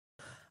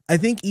I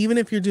think even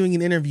if you're doing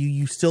an interview,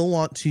 you still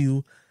want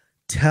to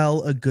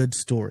tell a good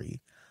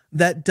story.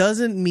 That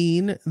doesn't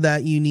mean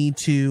that you need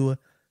to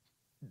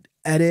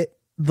edit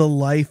the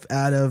life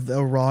out of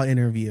a raw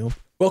interview.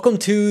 Welcome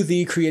to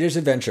The Creator's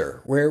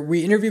Adventure, where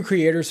we interview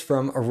creators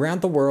from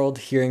around the world,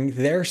 hearing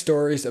their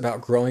stories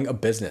about growing a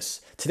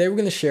business. Today, we're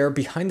going to share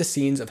behind the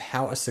scenes of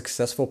how a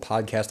successful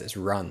podcast is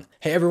run.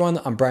 Hey everyone,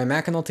 I'm Bryan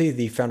McAnulty,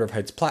 the founder of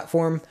Heights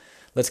Platform.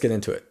 Let's get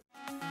into it.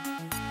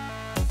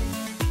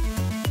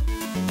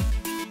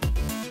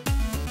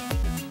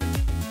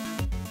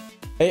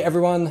 Hey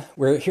everyone,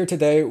 we're here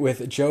today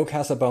with Joe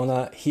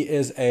Casabona. He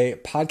is a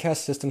podcast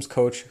systems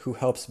coach who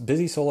helps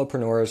busy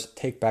solopreneurs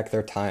take back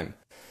their time.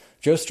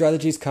 Joe's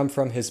strategies come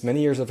from his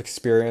many years of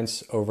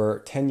experience,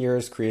 over 10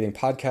 years creating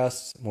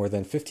podcasts, more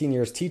than 15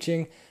 years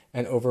teaching,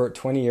 and over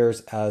 20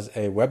 years as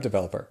a web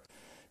developer.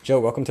 Joe,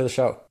 welcome to the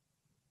show.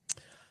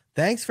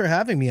 Thanks for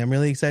having me. I'm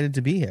really excited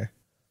to be here.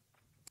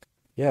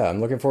 Yeah, I'm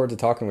looking forward to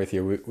talking with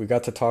you. We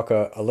got to talk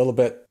a little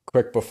bit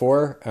quick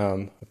before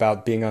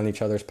about being on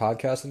each other's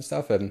podcasts and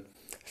stuff, and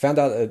found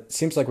out it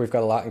seems like we've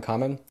got a lot in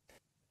common,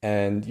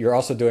 and you're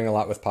also doing a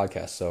lot with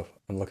podcasts, so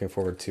I'm looking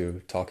forward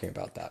to talking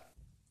about that.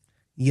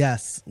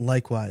 Yes,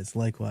 likewise.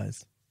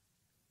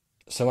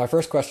 So my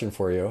first question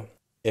for you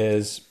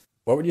is,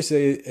 what would you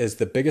say is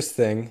the biggest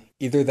thing,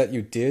 either that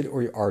you did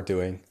or you are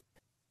doing,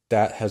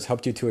 that has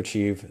helped you to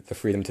achieve the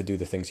freedom to do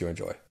the things you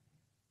enjoy?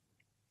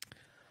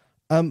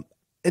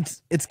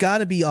 It's got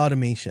to be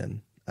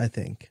automation, I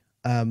think,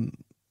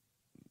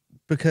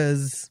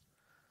 because,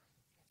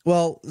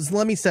 well,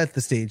 let me set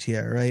the stage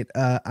here, right?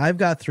 I've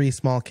got 3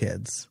 small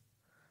kids.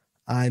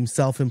 I'm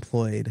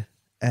self-employed,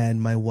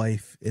 and my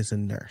wife is a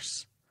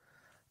nurse.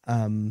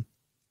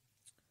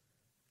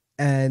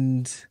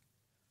 And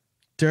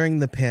during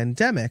the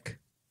pandemic,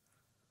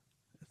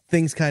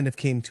 things kind of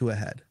came to a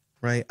head,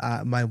 right?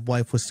 My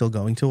wife was still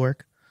going to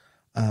work.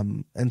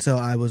 And so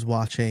I was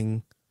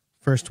watching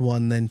first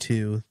 1, then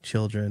 2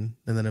 children,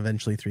 and then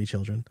eventually 3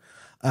 children.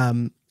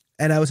 And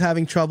I was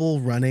having trouble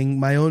running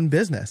my own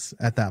business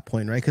at that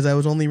point, right? Because I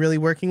was only really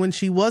working when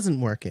she wasn't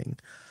working.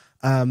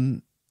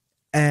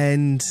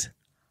 And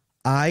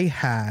I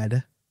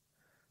had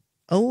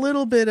a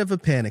little bit of a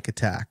panic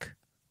attack.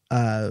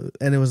 And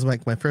it was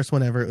like my first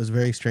one ever. It was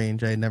very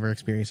strange. I had never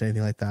experienced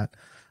anything like that.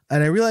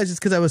 And I realized it's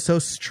because I was so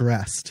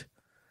stressed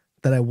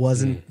that I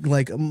wasn't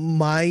like,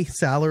 my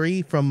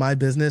salary from my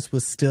business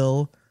was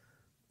still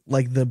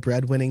like the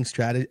breadwinning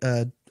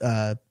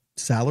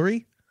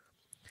salary.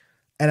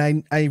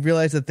 And I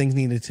realized that things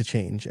needed to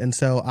change. And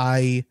so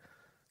I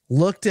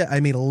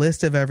made a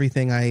list of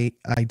everything I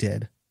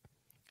did,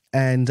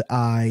 and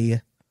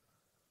I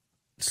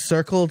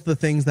circled the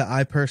things that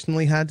I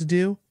personally had to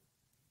do.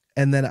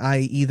 And then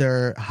I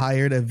either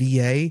hired a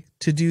VA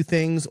to do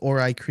things,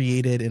 or I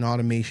created an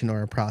automation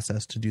or a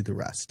process to do the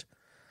rest.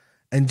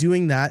 And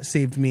doing that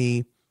saved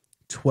me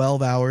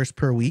 12 hours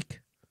per week.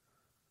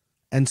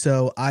 And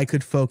so I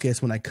could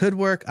focus when I could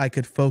work, I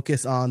could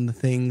focus on the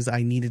things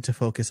I needed to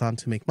focus on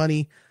to make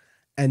money,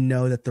 and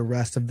know that the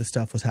rest of the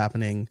stuff was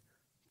happening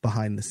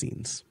behind the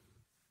scenes.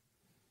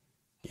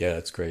 Yeah,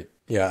 that's great.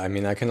 Yeah, I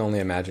mean, I can only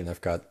imagine.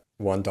 I've got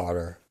 1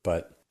 daughter,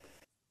 but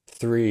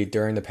 3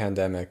 during the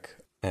pandemic,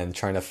 and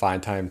trying to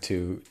find time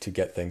to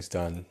get things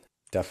done.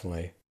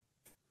 Definitely,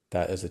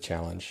 that is a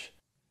challenge.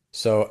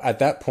 So at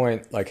that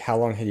point, like, how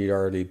long had you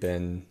already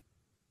been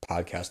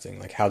podcasting?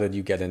 Like, how did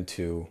you get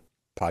into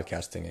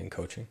podcasting and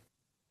coaching?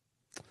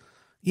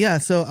 Yeah,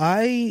 so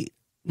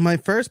my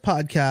first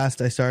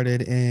podcast I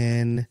started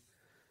in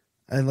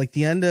like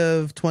the end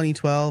of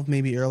 2012,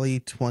 maybe early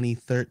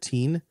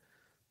 2013,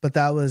 but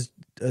that was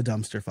a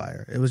dumpster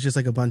fire. It was just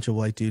like a bunch of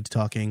white dudes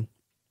talking,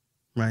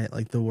 right?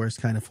 Like the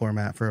worst kind of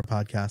format for a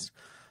podcast.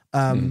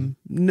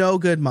 No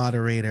good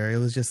moderator. It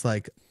was just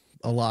like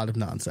a lot of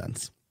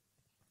nonsense.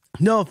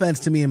 No offense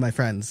to me and my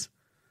friends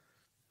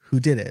who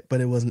did it, but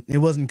it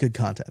wasn't good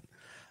content.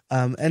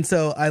 And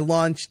so I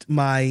launched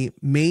my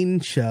main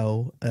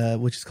show,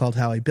 which is called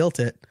How I Built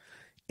It,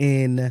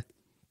 in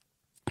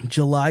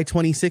July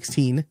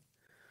 2016.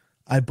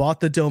 I bought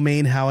the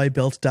domain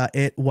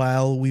howibuilt.it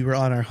while we were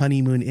on our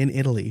honeymoon in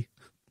Italy.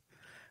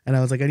 And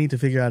I was like, I need to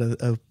figure out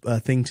a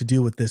thing to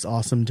do with this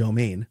awesome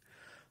domain.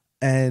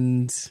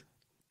 And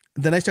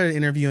then I started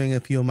interviewing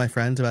a few of my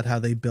friends about how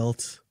they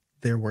built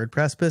their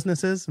WordPress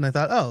businesses. And I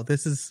thought, oh,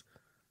 this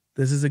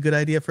is a good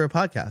idea for a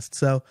podcast.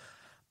 So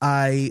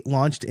I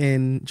launched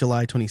in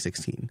July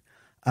 2016.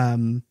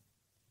 I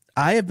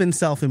have been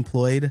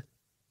self-employed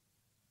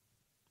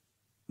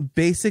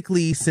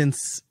basically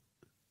since,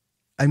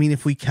 I mean,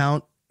 if we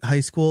count high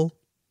school,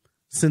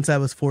 since I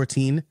was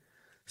 14,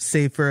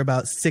 save for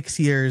about 6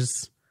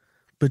 years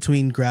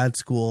between grad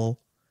school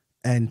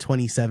and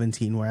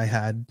 2017, where I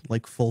had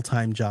like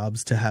full-time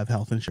jobs to have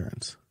health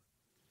insurance.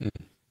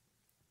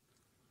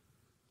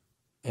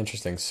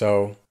 Interesting.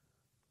 So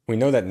we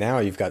know that now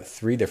you've got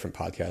 3 different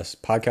podcasts: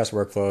 Podcast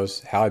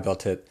Workflows, How I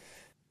Built It,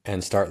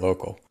 and Start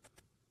Local.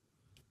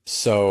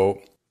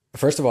 So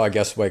first of all, I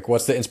guess, like,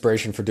 what's the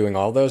inspiration for doing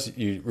all those?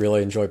 You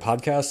really enjoy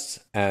podcasts,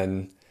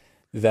 and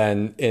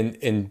then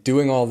in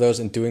doing all those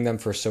and doing them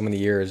for so many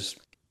years,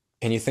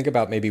 can you think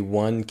about maybe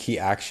one key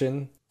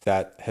action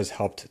that has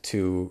helped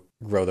to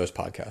grow those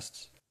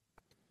podcasts?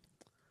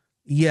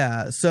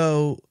 Yeah.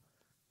 So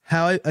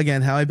how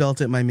I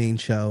built it, my main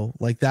show,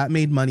 like that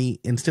made money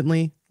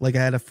instantly. Like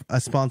I had a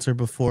sponsor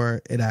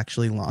before it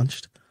actually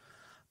launched.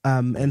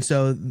 And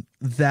so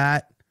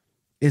that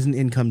is an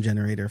income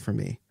generator for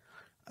me.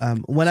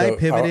 When I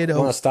pivoted, I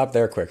want to stop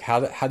there quick. How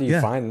do you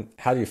Yeah. find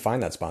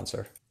that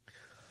sponsor?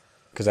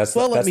 Because that's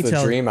Well, let that's me the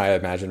tell dream, I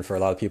imagine, for a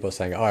lot of people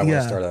saying, "Oh, I want to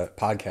Yeah. start a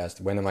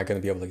podcast. When am I going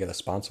to be able to get a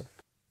sponsor?"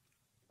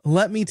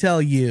 Let me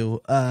tell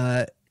you,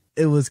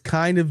 it was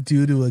kind of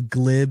due to a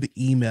glib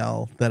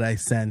email that I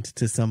sent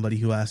to somebody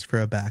who asked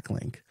for a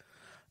backlink.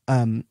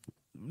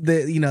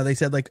 They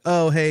said like,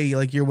 "Oh, hey,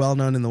 like you're well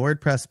known in the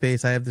WordPress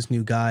space. I have this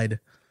new guide.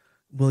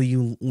 Will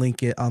you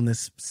link it on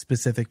this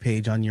specific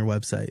page on your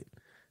website?"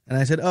 And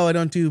I said, "Oh, I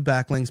don't do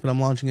backlinks, but I'm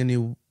launching a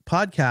new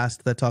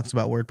podcast that talks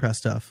about WordPress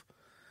stuff.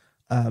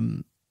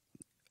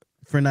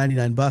 For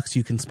 $99,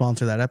 you can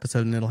sponsor that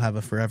episode and it'll have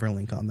a forever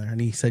link on there." And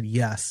he said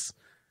yes.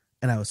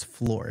 And I was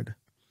floored.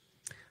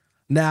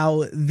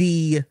 Now,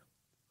 the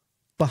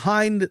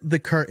behind the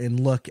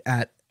curtain look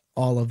at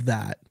all of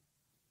that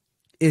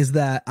is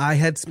that I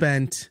had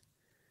spent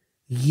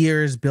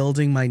years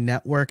building my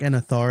network and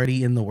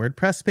authority in the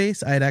WordPress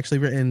space. I had actually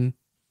written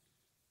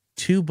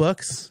 2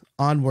 books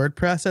on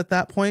WordPress at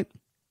that point.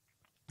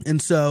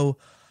 And so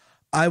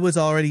I was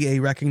already a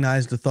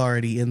recognized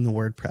authority in the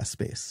WordPress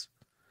space.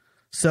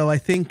 So I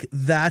think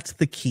that's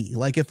the key.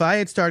 Like if I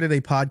had started a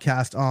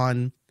podcast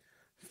on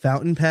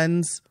fountain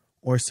pens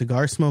or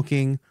cigar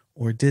smoking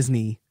or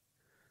Disney,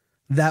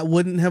 that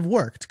wouldn't have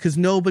worked because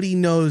nobody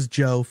knows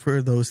Joe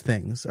for those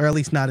things, or at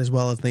least not as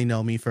well as they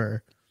know me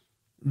for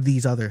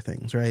these other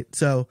things, right?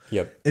 So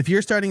if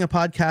you're starting a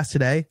podcast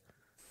today,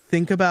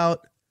 think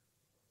about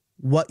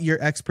what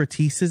your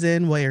expertise is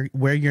in,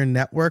 where your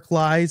network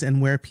lies,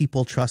 and where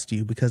people trust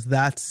you, because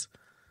that's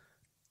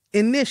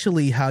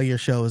initially how your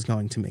show is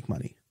going to make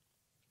money.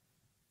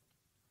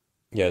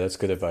 Yeah, that's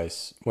good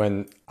advice.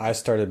 When I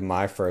started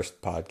my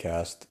first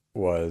podcast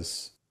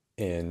was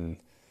in,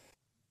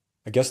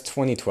 I guess,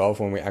 2012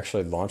 when we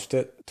actually launched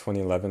it,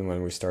 2011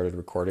 when we started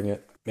recording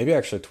it, maybe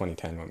actually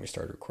 2010 when we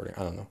started recording. I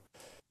don't know.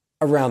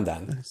 Around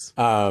then. Nice.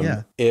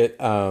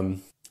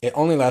 It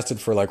only lasted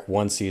for like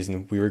 1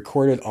 season. We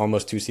recorded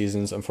almost 2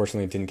 seasons.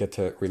 Unfortunately, didn't get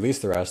to release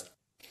the rest.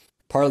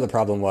 Part of the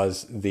problem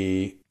was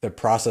the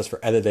process for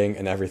editing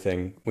and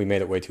everything. We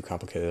made it way too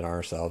complicated on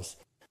ourselves.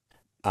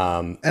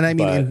 And I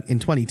mean, in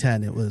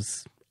 2010, it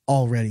was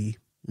already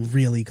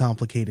really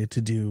complicated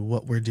to do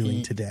what we're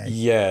doing today.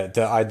 Yeah,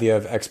 the idea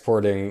of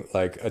exporting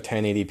like a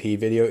 1080p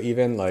video,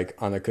 even like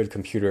on a good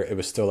computer, it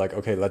was still like,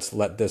 okay, let's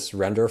let this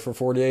render for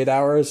 48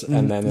 hours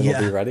and then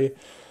it'll be ready.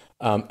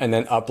 And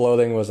then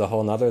uploading was a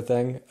whole nother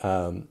thing.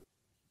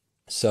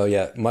 So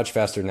yeah, much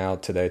faster now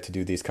today to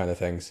do these kind of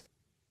things.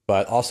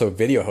 But also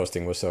video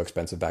hosting was so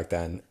expensive back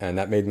then. And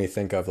that made me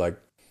think of like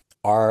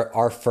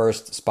our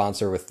first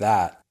sponsor with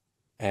that.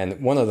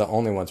 And one of the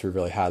only ones we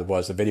really had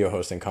was a video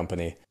hosting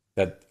company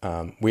that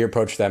we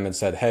approached them and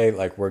said, "Hey,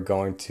 like we're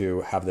going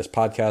to have this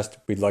podcast.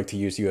 We'd like to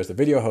use you as the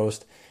video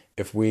host.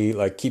 If we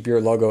like keep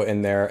your logo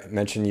in there,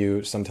 mention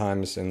you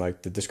sometimes in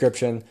like the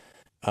description,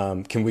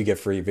 can we get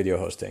free video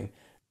hosting?"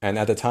 And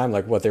at the time,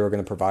 like what they were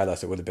going to provide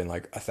us, it would have been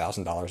like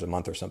 $1,000 a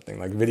month or something.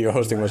 Like video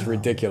hosting was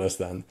ridiculous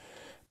then.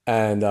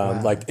 And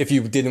like if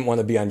you didn't want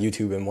to be on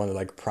YouTube and wanted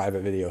like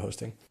private video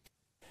hosting.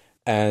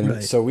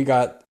 And so we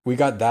got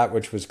that,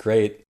 which was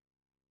great.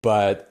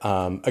 But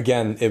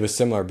again, it was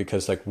similar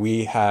because like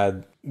we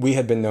had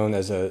been known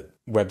as a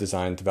web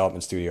design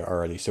development studio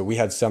already. So we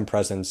had some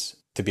presence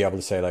to be able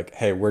to say like,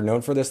 "Hey, we're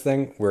known for this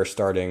thing. We're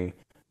starting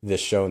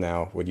this show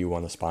now. Would you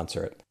want to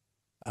sponsor it?"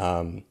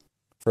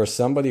 For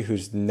somebody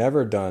who's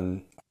never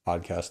done a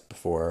podcast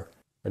before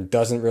or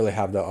doesn't really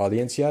have the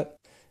audience yet,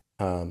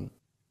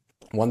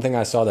 one thing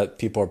I saw that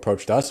people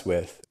approached us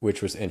with,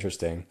 which was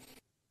interesting,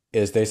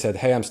 is they said,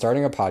 "Hey, I'm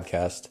starting a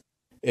podcast.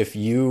 If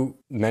you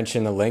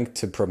mention a link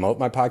to promote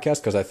my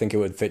podcast, because I think it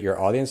would fit your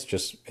audience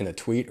just in a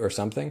tweet or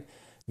something,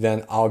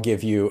 then I'll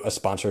give you a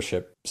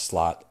sponsorship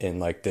slot in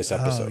like this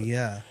episode." Oh,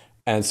 yeah.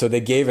 And so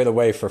they gave it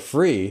away for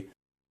free.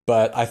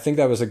 But I think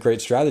that was a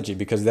great strategy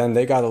because then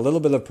they got a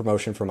little bit of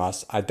promotion from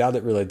us. I doubt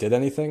it really did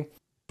anything,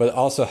 but it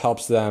also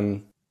helps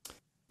them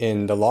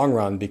in the long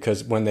run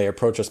because when they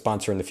approach a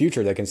sponsor in the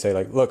future, they can say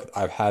like, "Look,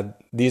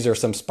 these are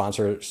some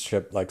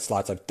sponsorship like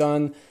slots I've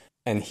done.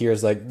 And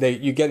here's like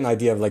you get an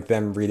idea of like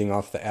them reading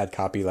off the ad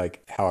copy,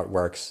 like how it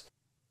works.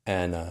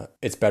 And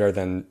it's better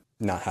than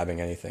not having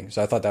anything."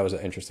 So I thought that was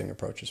an interesting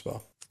approach as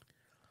well.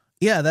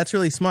 Yeah, that's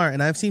really smart.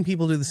 And I've seen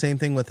people do the same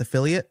thing with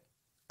affiliate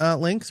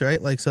links,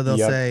 right? Like, so they'll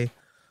say,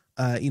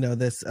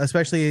 this,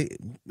 especially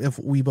if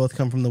we both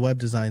come from the web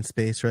design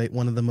space, right?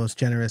 One of the most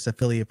generous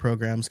affiliate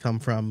programs come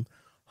from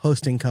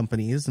hosting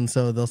companies. And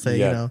so they'll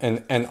say,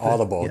 and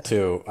Audible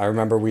too. I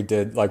remember we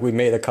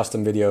made a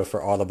custom video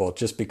for Audible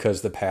just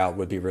because the payout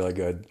would be really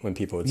good when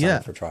people would sign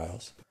up for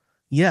trials.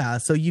 Yeah.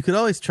 So you could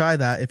always try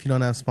that if you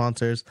don't have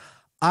sponsors.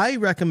 I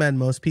recommend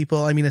most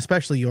people, I mean,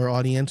 especially your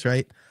audience,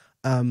 right?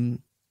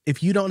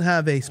 If you don't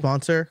have a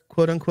sponsor,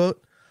 quote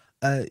unquote,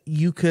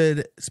 you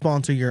could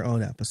sponsor your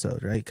own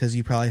episode, right? Because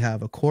you probably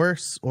have a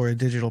course or a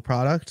digital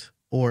product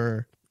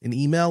or an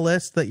email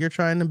list that you're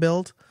trying to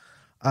build.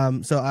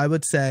 So I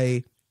would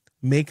say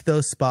make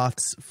those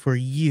spots for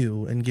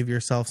you and give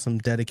yourself some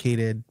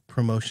dedicated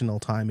promotional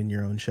time in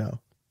your own show.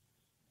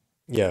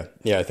 Yeah.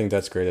 Yeah. I think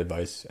that's great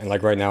advice. And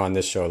like right now on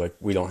this show, like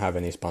we don't have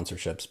any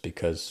sponsorships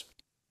because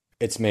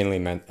it's mainly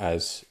meant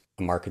as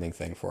a marketing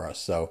thing for us.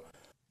 So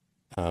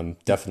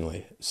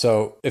definitely.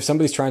 So if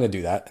somebody's trying to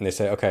do that and they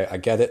say, okay, I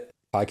get it.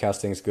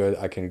 Podcasting is good.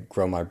 I can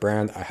grow my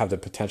brand. I have the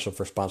potential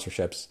for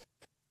sponsorships.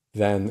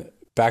 Then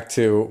back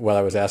to what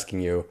I was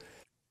asking you.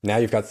 Now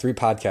you've got 3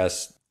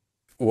 podcasts.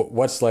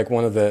 What's like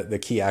one of the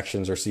key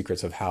actions or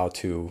secrets of how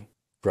to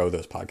grow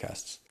those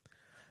podcasts?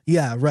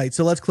 Yeah, right.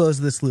 So let's close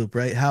this loop,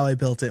 right? How I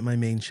built it, my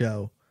main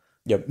show,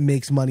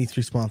 makes money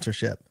through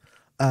sponsorship.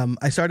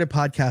 I started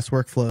podcast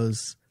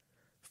workflows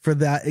for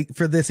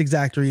this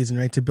exact reason,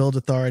 right? To build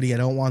authority. I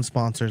don't want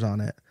sponsors on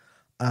it.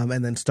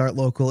 And then Start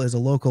Local is a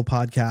local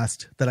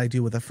podcast that I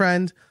do with a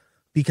friend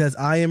because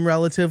I am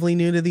relatively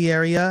new to the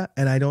area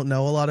and I don't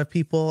know a lot of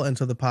people. And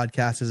so the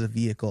podcast is a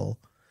vehicle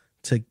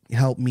to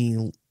help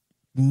me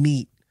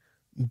meet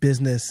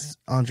business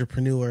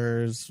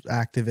entrepreneurs,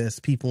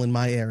 activists, people in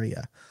my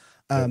area.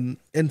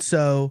 And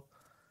so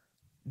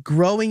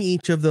growing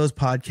each of those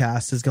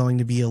podcasts is going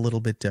to be a little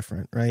bit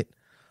different, right?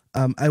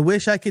 I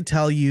wish I could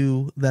tell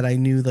you that I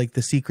knew like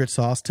the secret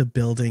sauce to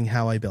building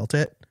how I built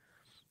it.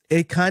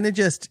 It kind of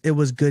it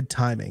was good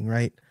timing,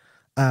 right?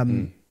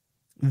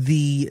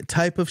 The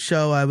type of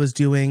show I was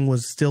doing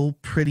was still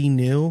pretty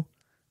new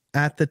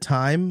at the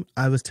time.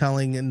 I was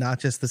telling not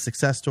just the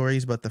success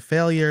stories, but the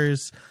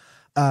failures.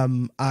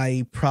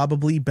 I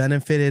probably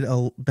benefited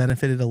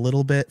a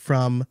little bit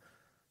from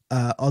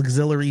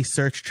auxiliary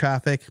search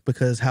traffic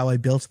because How I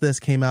Built This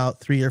came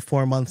out 3 or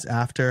 4 months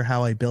after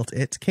How I Built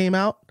It came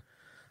out.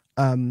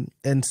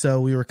 And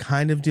so we were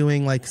kind of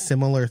doing like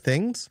similar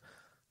things.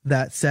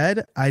 That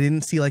said, I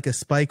didn't see like a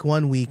spike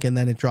one week and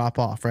then it drop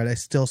off, right? I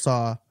still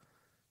saw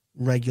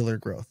regular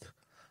growth.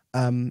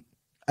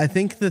 I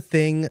think the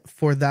thing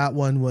for that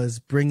one was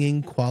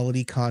bringing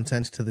quality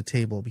content to the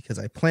table because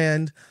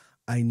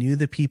I knew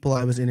the people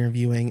I was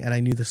interviewing and I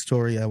knew the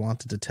story I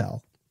wanted to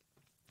tell.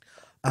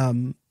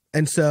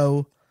 And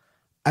so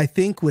I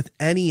think with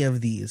any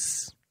of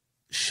these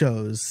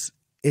shows,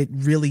 it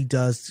really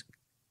does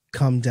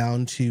come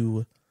down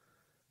to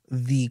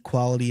the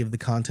quality of the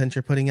content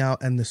you're putting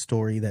out and the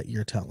story that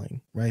you're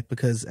telling, right?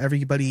 Because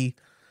everybody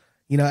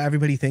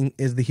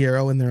is the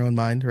hero in their own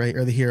mind, right?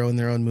 Or the hero in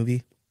their own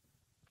movie.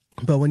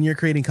 But when you're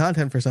creating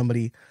content for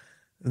somebody,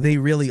 they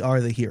really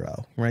are the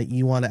hero, right?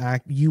 You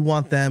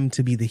want them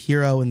to be the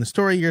hero in the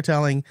story you're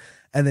telling.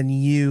 And then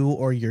you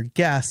or your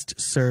guest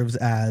serves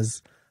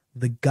as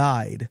the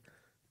guide,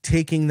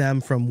 taking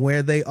them from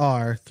where they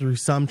are through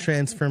some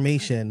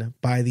transformation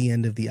by the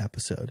end of the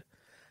episode.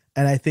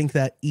 And I think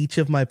that each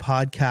of my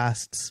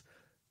podcasts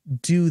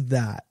do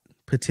that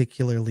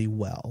particularly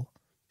well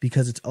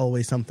because it's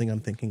always something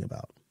I'm thinking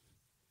about.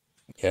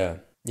 Yeah.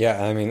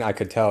 Yeah. I mean, I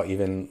could tell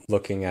even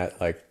looking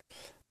at like,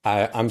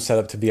 I'm set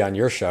up to be on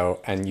your show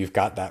and you've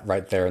got that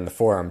right there in the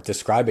forum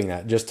describing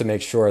that just to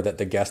make sure that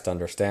the guest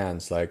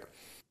understands like,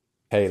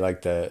 hey,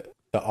 like the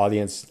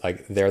audience,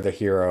 like they're the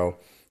hero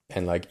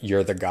and like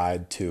you're the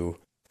guide to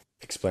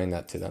explain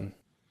that to them.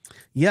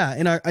 Yeah.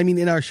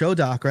 In our show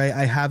doc, right,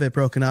 I have it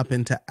broken up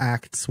into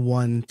acts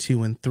 1,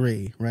 2, and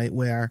 3, right?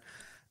 Where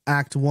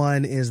act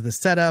 1 is the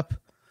setup.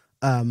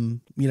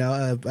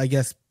 I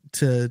guess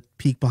to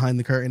peek behind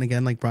the curtain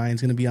again, like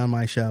Bryan's going to be on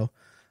my show.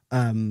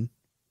 We're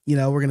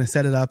going to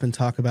set it up and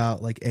talk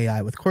about like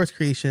AI with course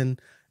creation.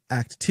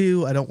 Act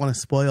 2, I don't want to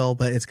spoil,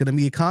 but it's going to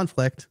be a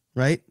conflict,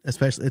 right?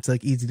 Especially it's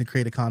like easy to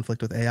create a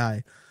conflict with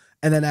AI.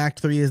 And then act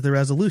 3 is the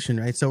resolution,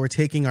 right? So we're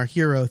taking our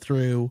hero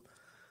through,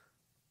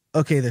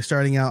 okay, they're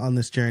starting out on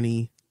this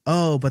journey.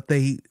 Oh, but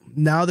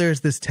now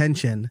there's this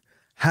tension.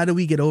 How do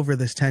we get over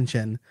this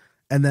tension?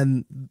 And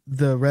then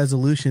the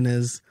resolution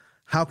is,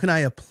 how can I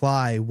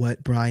apply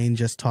what Bryan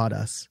just taught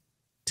us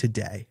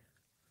today?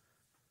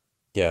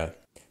 Yeah.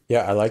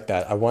 Yeah, I like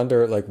that. I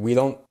wonder, like, we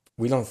don't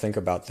think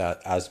about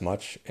that as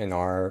much in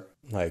our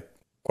like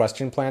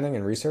question planning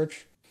and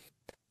research.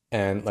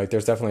 And like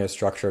there's definitely a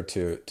structure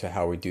to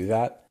how we do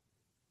that.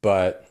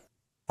 But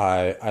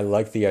I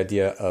like the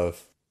idea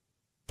of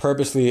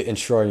purposely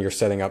ensuring you're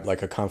setting up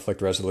like a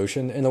conflict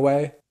resolution in a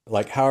way,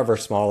 like however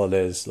small it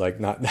is, like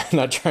not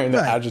trying to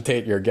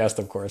agitate your guest,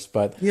 of course,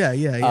 but yeah.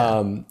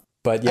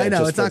 But yeah, I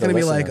know it's not going to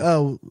be like,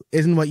 oh,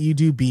 isn't what you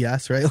do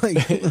BS, right?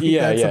 Like,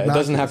 yeah, it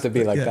doesn't have to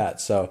be like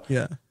that. So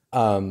yeah,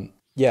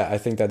 I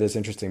think that is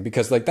interesting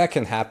because like that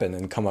can happen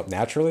and come up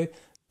naturally,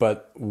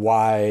 but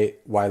why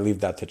leave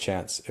that to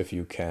chance if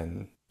you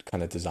can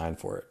kind of design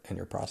for it in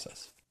your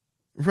process?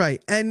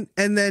 Right. And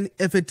then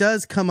if it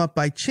does come up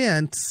by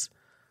chance,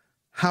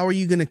 how are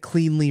you going to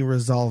cleanly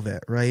resolve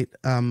it? Right.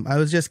 I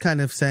was just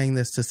kind of saying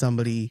this to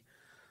somebody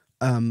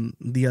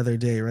the other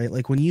day, right?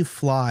 Like when you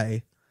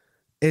fly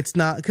It's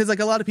not because like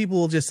a lot of people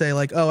will just say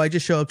like, oh, I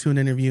just show up to an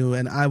interview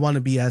and I want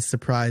to be as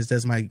surprised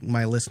as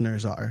my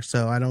listeners are.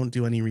 So I don't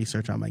do any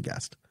research on my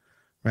guest.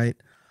 Right.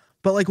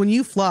 But like when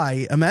you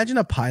fly, imagine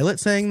a pilot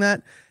saying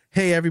that,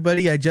 hey,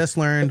 everybody, I just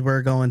learned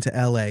we're going to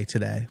LA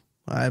today.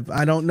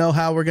 I don't know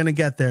how we're going to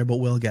get there, but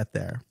we'll get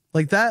there.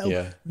 Like that.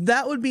 Yeah.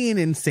 That would be an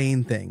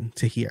insane thing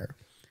to hear.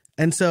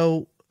 And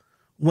so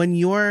when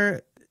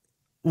you're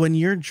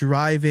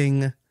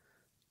driving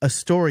a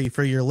story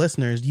for your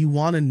listeners, you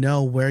want to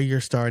know where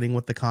you're starting,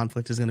 what the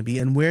conflict is going to be,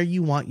 and where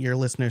you want your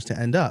listeners to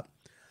end up.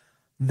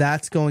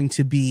 That's going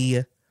to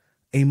be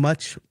a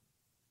much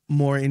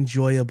more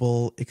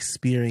enjoyable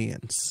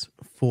experience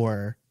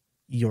for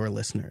your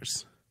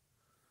listeners.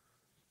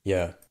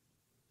 Yeah.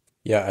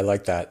 Yeah, I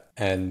like that.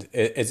 And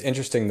it's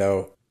interesting,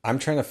 though. I'm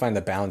trying to find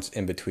the balance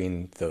in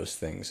between those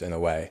things in a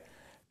way.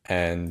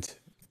 And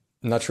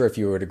I'm not sure if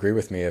you would agree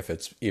with me if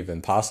it's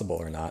even possible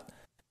or not.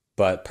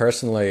 But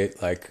personally,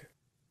 like,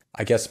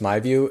 I guess my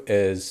view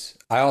is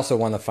I also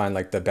want to find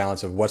like the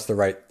balance of what's the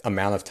right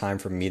amount of time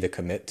for me to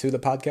commit to the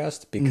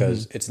podcast,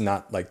 because it's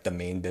not like the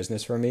main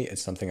business for me.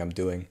 It's something I'm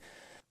doing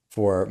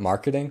for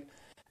marketing.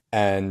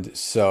 And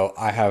so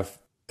I have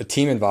a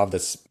team involved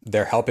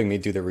they're helping me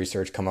do the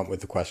research, come up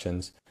with the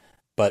questions.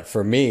 But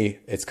for me,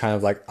 it's kind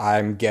of like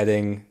I'm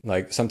getting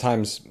like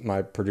sometimes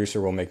my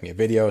producer will make me a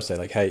video, say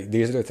like, hey,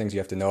 these are the things you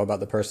have to know about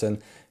the person.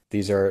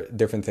 These are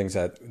different things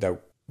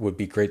that would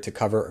be great to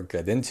cover or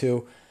get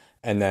into.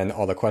 And then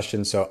all the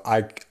questions. So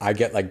I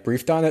get like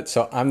briefed on it.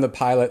 So I'm the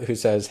pilot who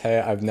says, hey,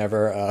 I've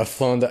never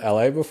flown to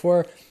LA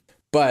before,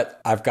 but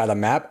I've got a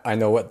map. I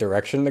know what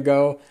direction to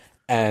go.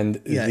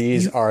 And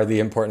these are the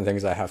important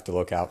things I have to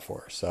look out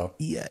for. So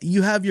yeah,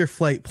 you have your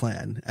flight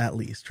plan at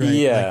least, right?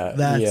 Yeah.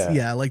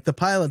 Like like the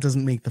pilot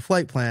doesn't make the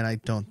flight plan. I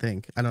don't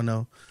think. I don't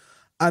know.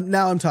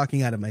 I'm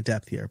talking out of my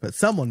depth here, but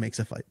someone makes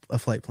a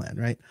flight plan,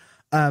 right?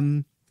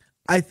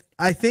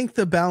 I think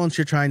the balance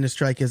you're trying to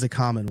strike is a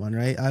common one,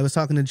 right? I was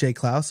talking to Jay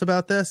Klaus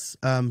about this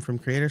from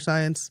Creator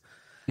Science,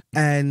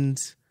 and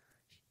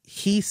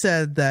he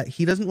said that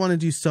he doesn't want to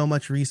do so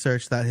much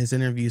research that his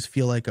interviews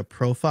feel like a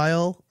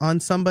profile on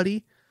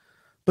somebody,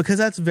 because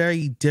that's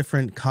very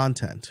different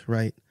content,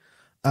 right?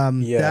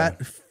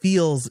 That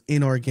feels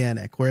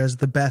inorganic. Whereas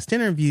the best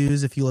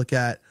interviews, if you look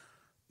at,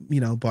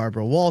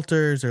 Barbara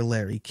Walters or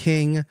Larry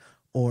King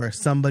or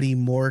somebody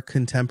more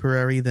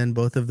contemporary than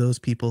both of those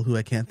people who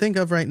I can't think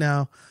of right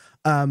now,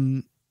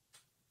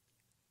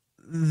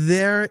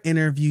 their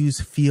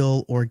interviews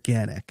feel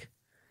organic,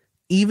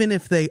 even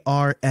if they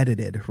are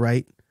edited,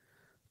 right?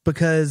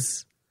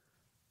 Because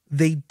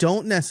they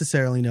don't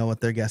necessarily know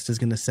what their guest is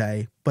going to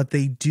say, but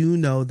they do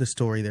know the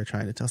story they're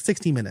trying to tell.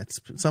 60 Minutes,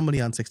 somebody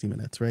on 60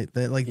 Minutes, right?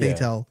 They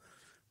tell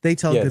good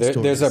stories.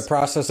 There's a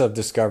process of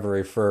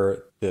discovery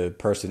for the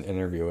person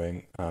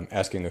interviewing,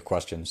 asking the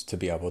questions to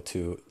be able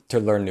to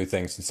learn new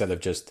things instead of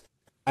just,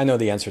 I know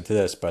the answer to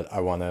this, but I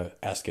want to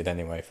ask it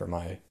anyway for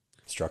my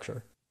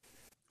structure.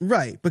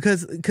 Right.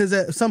 Because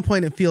at some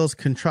point it feels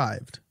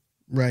contrived,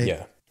 right?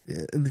 Yeah.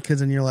 Because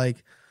then you're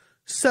like,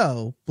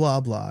 so blah,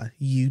 blah,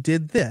 you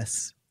did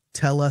this.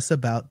 Tell us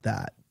about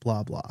that,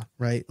 blah, blah,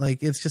 right?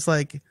 Like, it's just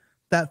like,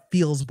 that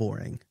feels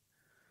boring.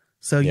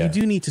 So you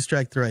do need to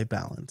strike the right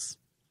balance.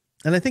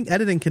 And I think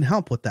editing can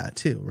help with that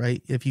too,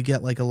 right? If you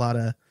get like a lot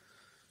of,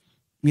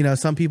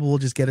 some people will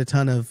just get a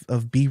ton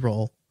of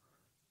B-roll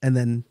and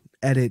then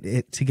edit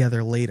it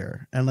together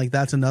later. And like,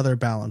 that's another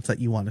balance that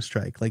you want to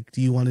strike. Like,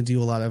 do you want to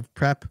do a lot of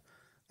prep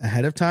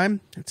ahead of time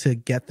to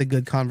get the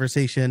good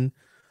conversation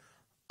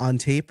on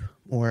tape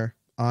or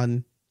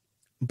on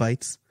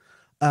bites?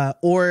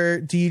 Or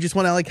do you just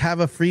want to like have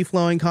a free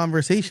flowing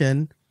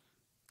conversation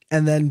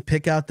and then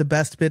pick out the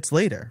best bits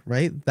later,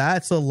 right?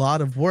 That's a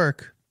lot of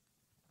work,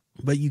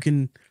 but you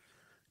can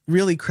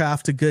really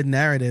craft a good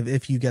narrative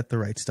if you get the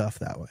right stuff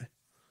that way.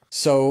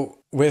 So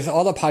with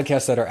all the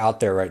podcasts that are out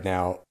there right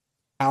now,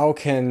 how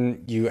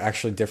can you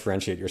actually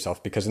differentiate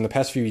yourself? Because in the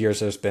past few years,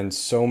 there's been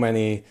so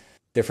many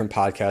different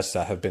podcasts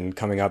that have been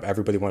coming up.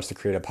 Everybody wants to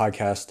create a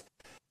podcast.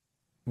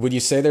 Would you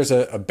say there's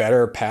a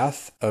better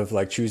path of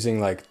like choosing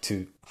like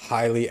to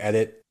highly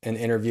edit an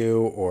interview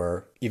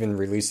or even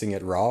releasing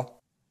it raw?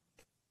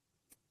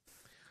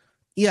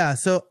 Yeah.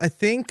 So I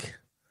think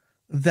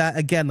that,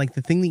 again, like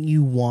the thing that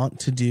you want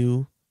to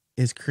do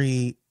is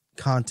create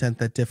content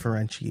that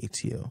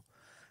differentiates you.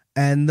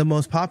 And the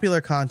most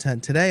popular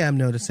content today, I'm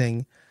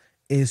noticing,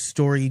 is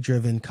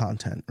story-driven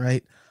content,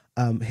 right?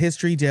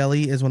 History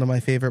Daily is one of my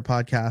favorite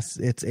podcasts.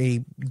 It's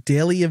a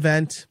daily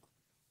event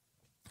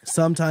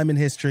sometime in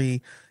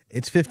history.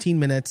 It's 15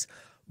 minutes,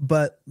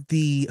 but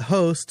the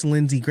host,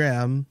 Lindsey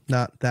Graham,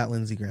 not that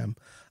Lindsey Graham,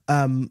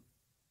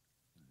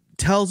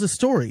 tells a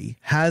story,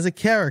 has a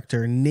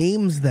character,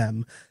 names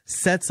them,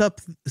 sets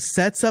up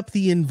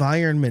the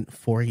environment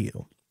for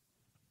you.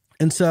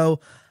 And so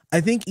I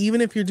think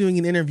even if you're doing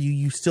an interview,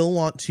 you still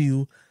want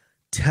to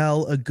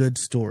tell a good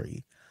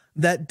story.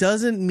 That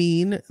doesn't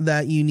mean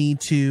that you need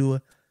to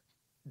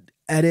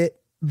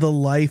edit the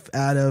life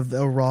out of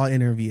a raw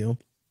interview,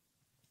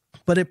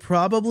 but it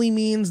probably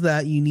means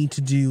that you need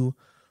to do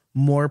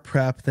more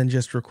prep than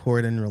just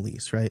record and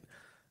release, right?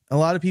 A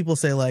lot of people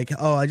say like,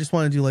 oh, I just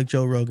want to do like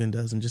Joe Rogan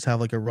does and just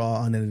have like a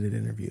raw, unedited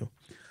interview.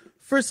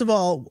 First of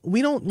all,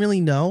 we don't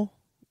really know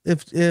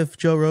if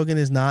Joe Rogan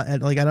is not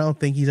like, I don't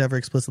think he's ever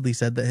explicitly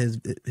said that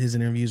his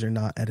interviews are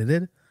not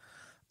edited.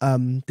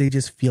 They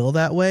just feel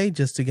that way.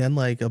 Just again,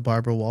 like a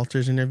Barbara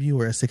Walters interview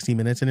or a 60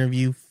 Minutes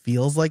interview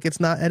feels like it's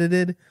not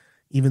edited,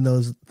 even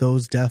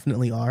those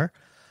definitely are.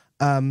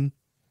 And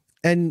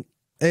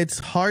it's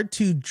hard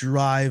to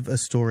drive a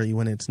story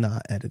when it's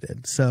not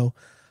edited. So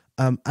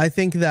I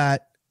think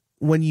that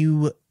when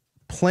you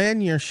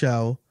plan your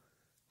show,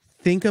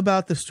 think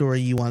about the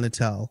story you want to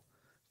tell.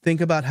 Think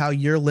about how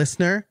your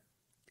listener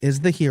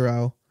is the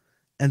hero,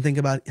 and think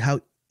about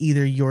how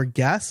either your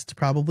guest,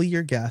 probably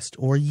your guest,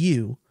 or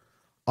you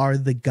are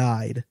the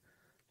guide,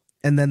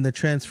 and then the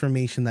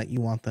transformation that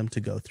you want them to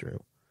go through.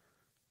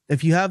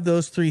 If you have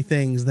those three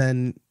things,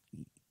 then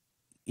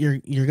you're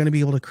going to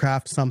be able to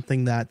craft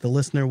something that the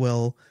listener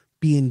will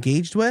be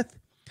engaged with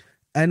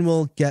and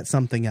will get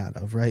something out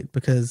of, right?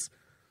 Because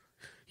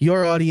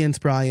your audience,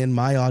 Bryan,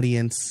 my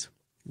audience,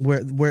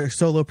 we're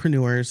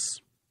solopreneurs.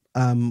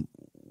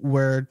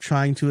 We're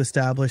trying to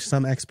establish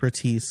some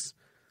expertise.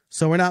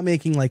 So we're not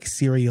making like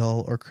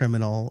Serial or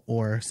Criminal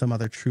or some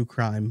other true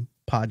crime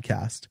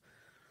podcast.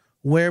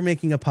 We're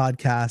making a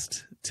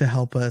podcast to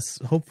help us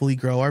hopefully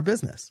grow our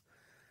business.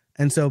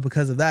 And so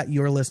because of that,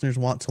 your listeners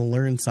want to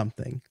learn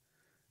something,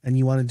 and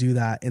you want to do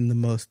that in the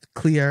most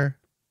clear,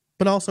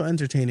 but also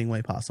entertaining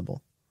way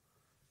possible.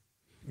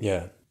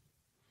 Yeah.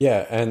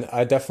 Yeah. And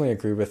I definitely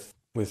agree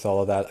with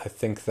all of that. I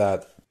think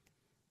that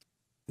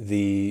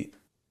the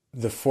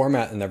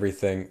format and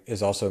everything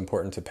is also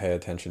important to pay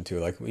attention to.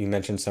 Like you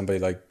mentioned somebody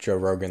like Joe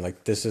Rogan,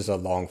 like this is a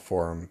long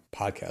form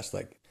podcast.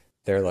 Like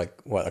they're like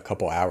what, a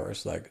couple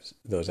hours, like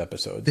those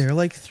episodes. They're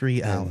like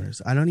 3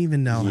 hours. I don't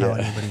even know how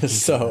anybody can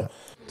so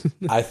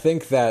I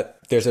think that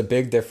there's a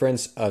big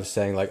difference of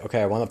saying like,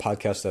 okay, I want a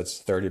podcast that's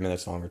 30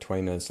 minutes long or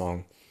 20 minutes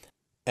long.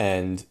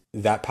 And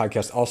that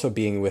podcast also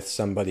being with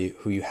somebody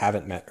who you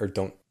haven't met or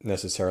don't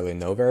necessarily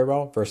know very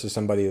well, versus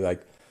somebody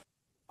like,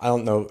 I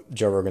don't know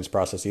Joe Rogan's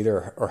process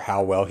either, or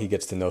how well he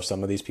gets to know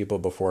some of these people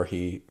before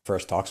he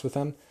first talks with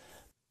them.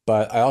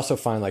 But I also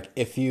find like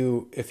if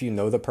you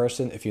know the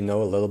person, if you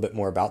know a little bit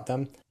more about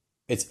them,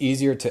 it's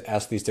easier to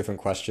ask these different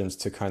questions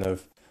to kind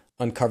of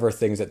uncover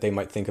things that they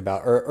might think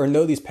about, or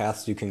know these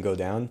paths you can go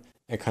down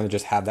and kind of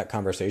just have that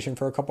conversation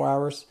for a couple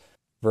hours,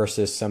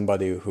 versus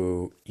somebody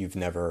who you've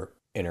never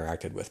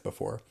interacted with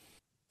before.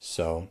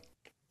 So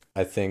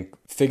I think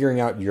figuring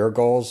out your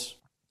goals,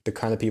 the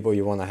kind of people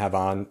you want to have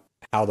on,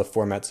 how the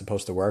format's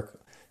supposed to work,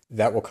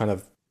 that will kind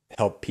of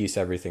help piece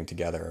everything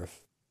together of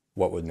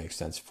what would make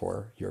sense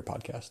for your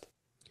podcast.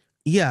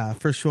 Yeah,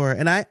 for sure.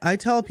 And I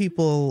tell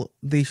people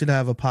they should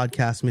have a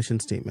podcast mission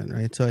statement,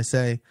 right? So I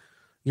say,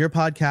 your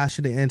podcast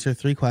should answer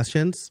 3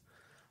 questions.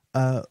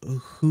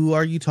 Who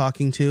are you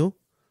talking to?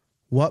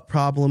 What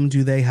problem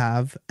do they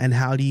have? And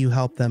how do you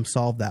help them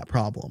solve that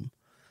problem?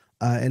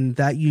 And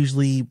that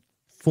usually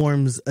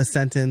forms a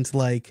sentence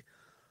like,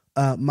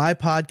 my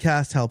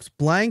podcast helps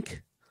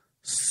blank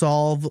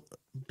solve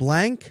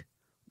blank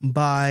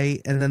by,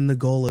 and then the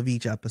goal of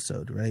each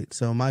episode, right?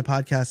 So my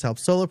podcast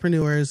helps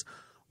solopreneurs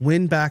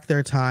win back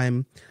their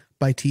time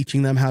by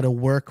teaching them how to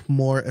work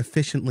more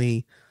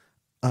efficiently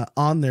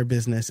on their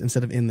business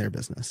instead of in their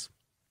business.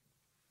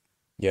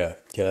 Yeah,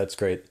 that's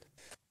great.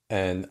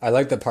 And I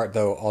like the part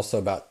though also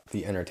about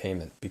the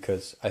entertainment,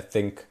 because I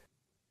think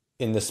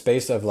in the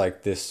space of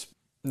like this,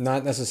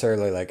 not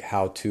necessarily like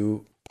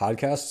how-to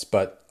podcasts,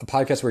 but a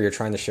podcast where you're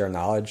trying to share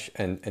knowledge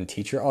and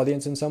teach your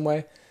audience in some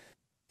way,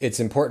 it's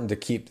important to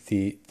keep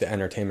the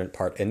entertainment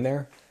part in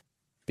there,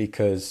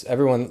 because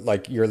everyone,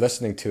 like, you're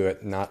listening to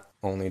it not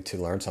only to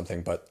learn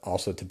something, but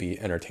also to be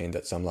entertained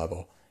at some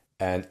level.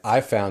 And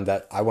I found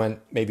that I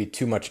went maybe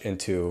too much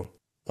into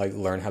like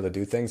learn how to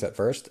do things at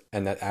first,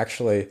 and that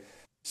actually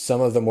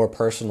some of the more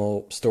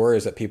personal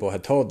stories that people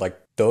had told, like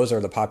those are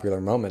the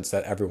popular moments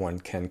that everyone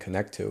can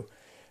connect to.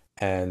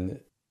 And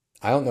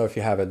I don't know if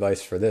you have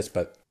advice for this,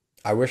 but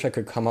I wish I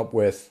could come up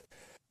with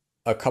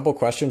a couple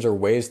questions or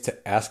ways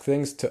to ask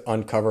things to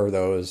uncover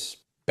those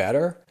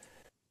better,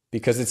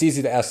 because it's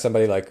easy to ask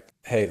somebody like,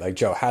 hey, like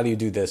Joe, how do you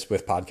do this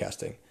with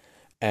podcasting?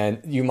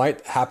 And you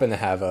might happen to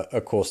have a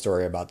cool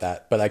story about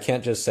that, but I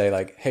can't just say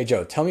like, hey,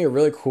 Joe, tell me a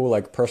really cool,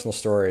 like personal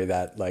story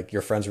that like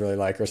your friends really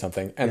like or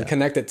something, and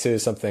connect it to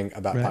something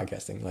about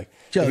podcasting. Like,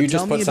 Joe, if you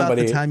tell just me about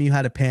the time you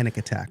had a panic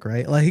attack,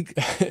 right? Like,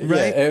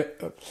 right?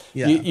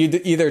 You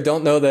either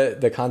don't know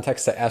the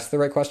context to ask the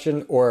right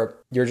question, or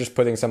you're just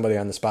putting somebody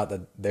on the spot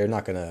that they're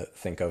not going to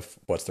think of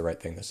what's the right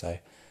thing to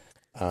say.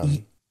 Do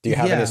you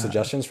have any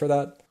suggestions for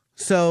that?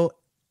 So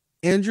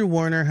Andrew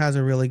Warner has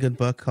a really good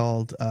book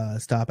called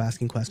Stop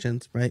Asking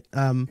Questions, right?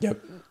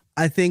 Yep.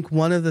 I think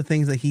one of the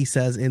things that he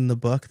says in the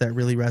book that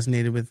really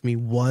resonated with me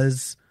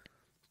was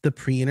the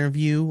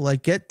pre-interview.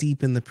 Like, get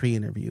deep in the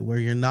pre-interview where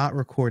you're not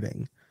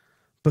recording,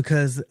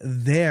 because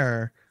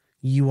there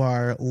you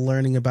are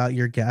learning about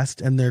your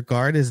guest and their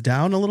guard is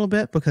down a little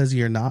bit because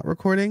you're not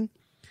recording.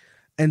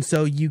 And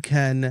so you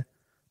can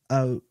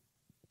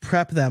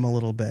prep them a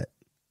little bit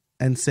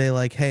and say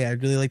like, hey,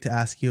 I'd really like to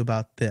ask you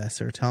about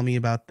this, or tell me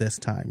about this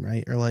time,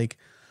 right? Or like,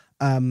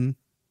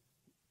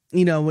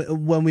 you know,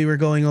 when we were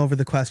going over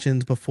the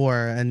questions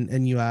before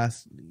and you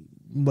asked,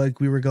 like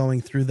we were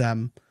going through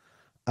them,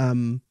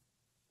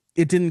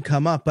 it didn't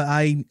come up, but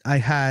I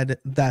had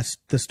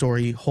the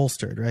story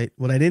holstered, right?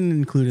 What I didn't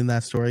include in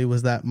that story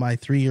was that my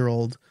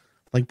 3-year-old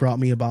like brought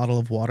me a bottle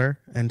of water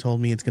and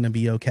told me it's going to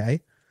be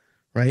okay,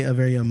 right? A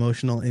very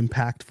emotional,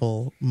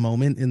 impactful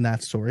moment in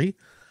that story.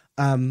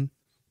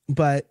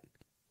 But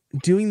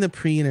doing the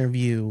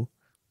pre-interview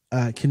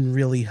can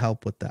really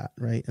help with that,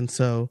 right? And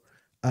so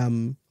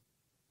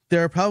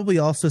there are probably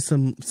also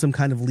some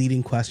kind of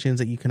leading questions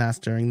that you can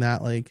ask during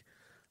that, like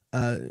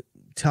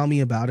tell me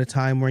about a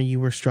time where you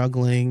were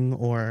struggling,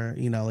 or,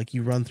 you know, like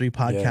you run 3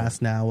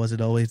 podcasts now. Was it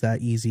always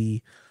that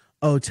easy?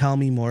 Oh, tell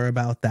me more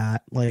about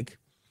that. Like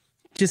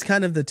just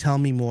kind of the tell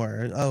me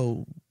more.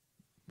 Oh,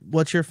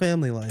 what's your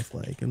family life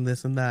like, and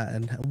this and that,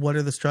 and what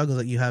are the struggles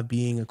that you have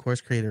being a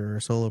course creator or a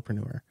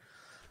solopreneur?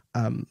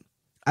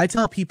 I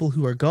tell people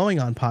who are going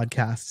on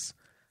podcasts,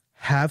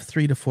 have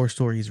 3 to 4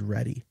 stories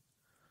ready,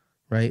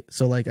 right?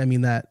 So like, I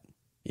mean, that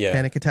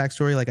panic attack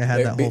story, like I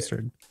had that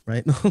holstered,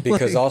 right?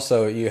 Because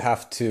also you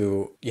have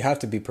to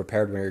be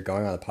prepared when you're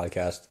going on a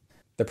podcast.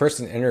 The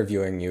person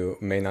interviewing you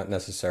may not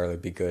necessarily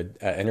be good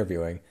at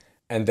interviewing,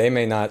 and they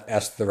may not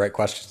ask the right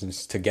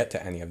questions to get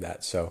to any of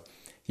that. So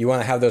you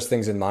want to have those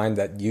things in mind,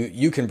 that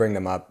you can bring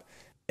them up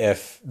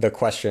if the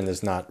question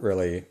is not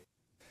really,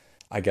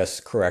 I guess,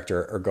 correct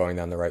or going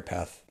down the right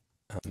path,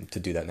 to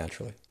do that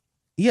naturally.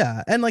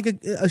 Yeah, and like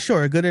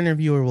sure, a good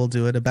interviewer will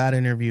do it, a bad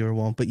interviewer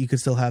won't, but you could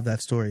still have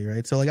that story,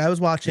 right? So like I was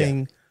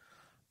watching,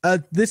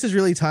 this is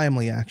really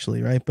timely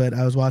actually, right? But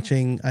I was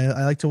watching,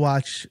 I like to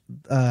watch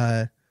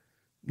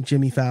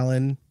Jimmy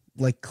Fallon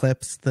like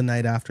clips the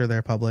night after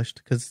they're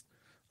published, because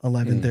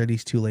 11:30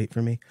 is too late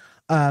for me.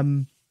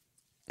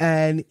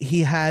 And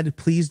he had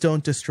Please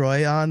Don't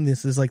Destroy on.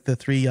 This is like the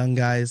 3 young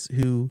guys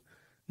who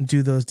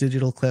do those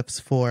digital clips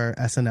for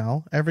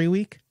SNL every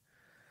week.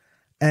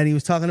 And he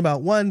was talking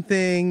about one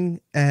thing,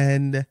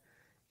 and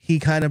he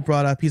kind of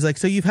brought up, he's like,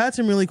 so you've had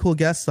some really cool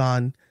guests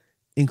on,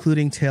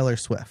 including Taylor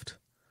Swift,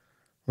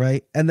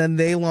 right? And then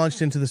they launched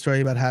into the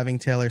story about having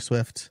Taylor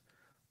Swift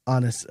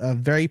on a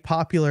very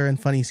popular and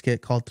funny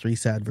skit called 3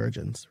 Sad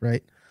Virgins,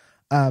 right?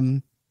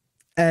 And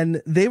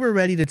they were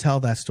ready to tell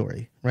that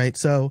story, right?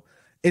 So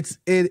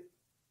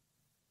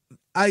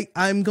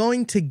I'm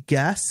going to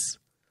guess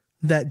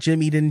that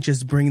Jimmy didn't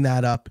just bring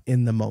that up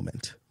in the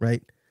moment,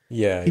 right?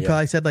 Yeah. He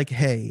probably said like,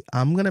 hey,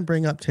 I'm going to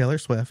bring up Taylor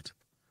Swift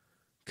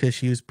because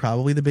she was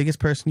probably the biggest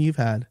person you've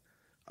had.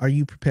 Are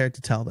you prepared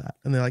to tell that?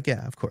 And they're like,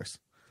 yeah, of course.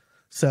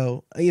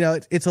 So, you know,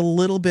 it's a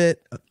little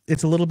bit of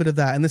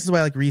that. And this is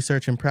why like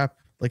research and prep,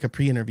 like a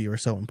pre-interview, are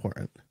so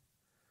important.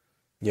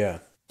 Yeah.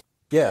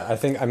 Yeah.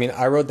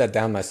 I wrote that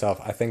down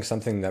myself. I think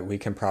something that we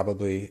can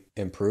probably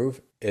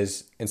improve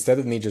is, instead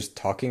of me just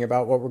talking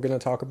about what we're going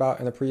to talk about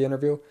in a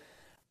pre-interview,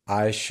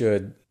 I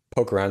should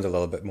poke around a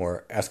little bit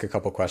more, ask a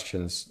couple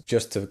questions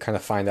just to kind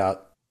of find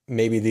out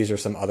maybe these are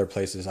some other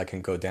places I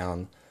can go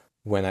down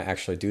when I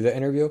actually do the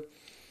interview.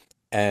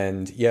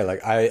 And yeah,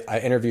 like I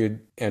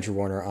interviewed Andrew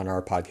Warner on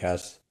our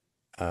podcast.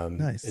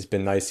 Nice. It's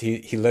been nice.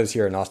 He lives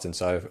here in Austin,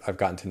 so I've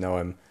gotten to know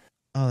him.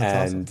 Oh,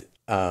 that's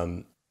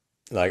awesome.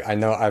 Like I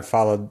know I've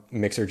followed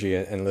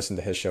Mixergy and listened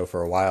to his show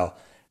for a while.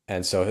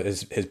 And so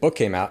his book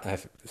came out, and I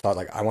thought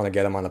like, I want to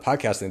get him on the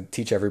podcast and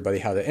teach everybody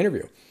how to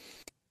interview.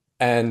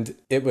 And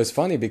it was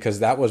funny because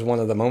that was one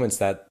of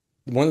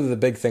the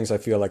big things I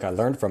feel like I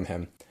learned from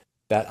him,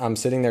 that I'm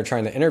sitting there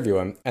trying to interview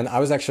him. And I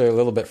was actually a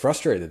little bit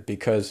frustrated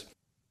because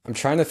I'm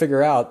trying to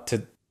figure out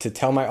to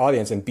tell my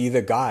audience and be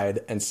the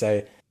guide and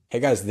say, hey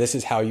guys, this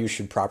is how you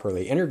should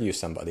properly interview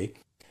somebody.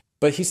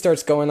 But he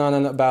starts going on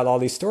about all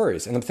these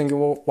stories. And I'm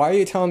thinking, well, why are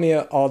you telling me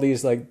all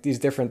these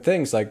different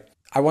things? Like,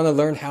 I want to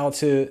learn how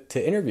to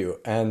interview.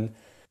 And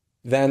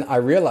then I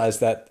realized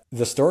that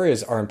the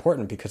stories are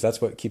important because that's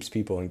what keeps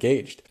people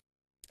engaged.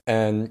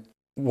 And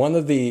one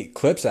of the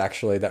clips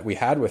actually that we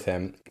had with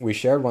him, we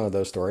shared one of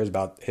those stories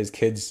about his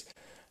kids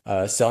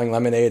selling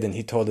lemonade, and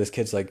he told his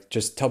kids, like,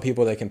 just tell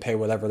people they can pay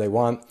whatever they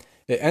want.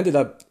 It ended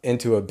up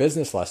into a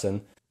business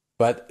lesson,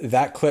 but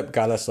that clip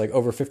got us like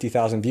over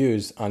 50,000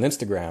 views on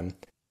Instagram.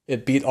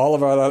 It beat all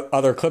of our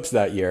other clips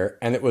that year,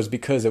 and it was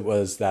because it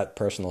was that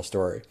personal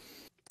story.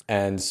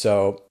 And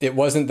so it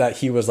wasn't that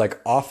he was like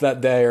off that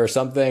day or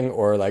something,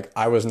 or like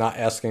I was not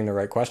asking the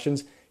right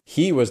questions.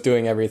 He was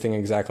doing everything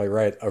exactly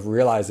right, of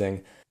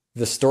realizing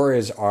the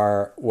stories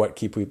are what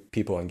keep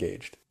people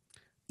engaged.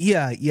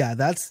 Yeah,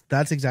 that's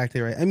exactly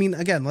right. I mean,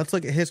 again, let's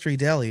look at History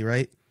Daily,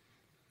 right?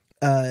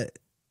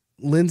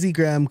 Lindsey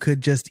Graham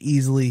could just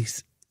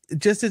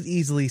as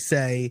easily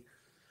say,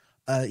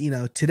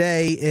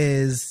 today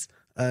is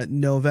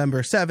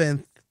November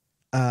 7th.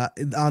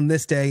 On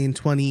this day in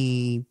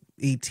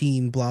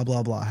 2018, blah,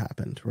 blah, blah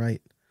happened,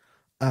 right?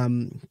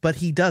 But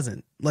he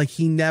doesn't. Like,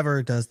 he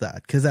never does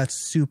that because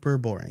that's super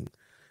boring.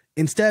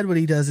 Instead, what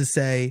he does is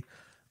say,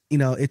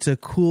 it's a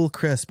cool,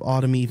 crisp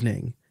autumn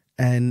evening,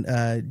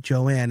 and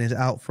Joanne is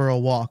out for a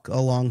walk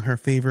along her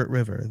favorite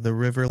river, the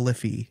River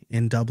Liffey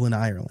in Dublin,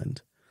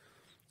 Ireland.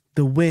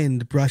 The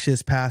wind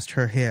brushes past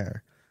her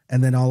hair,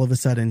 and then all of a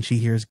sudden she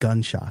hears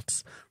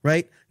gunshots,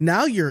 right?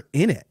 Now you're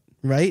in it,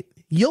 right?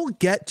 You'll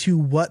get to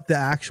what the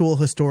actual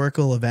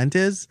historical event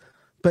is,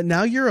 but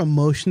now you're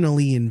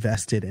emotionally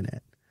invested in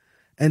it.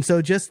 And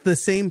so just the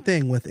same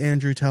thing with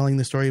Andrew telling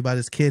the story about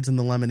his kids in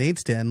the lemonade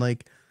stand,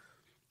 like,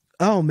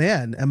 oh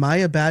man, am I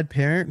a bad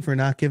parent for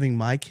not giving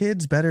my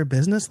kids better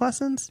business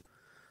lessons?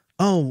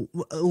 Oh,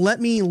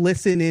 let me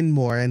listen in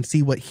more and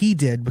see what he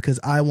did, because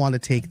I want to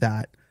take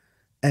that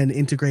and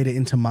integrate it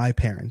into my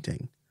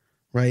parenting,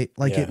 right?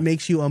 Like it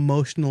makes you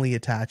emotionally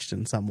attached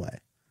in some way.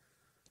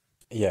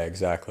 Yeah,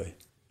 exactly.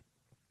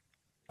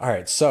 All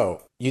right.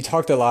 So you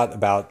talked a lot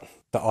about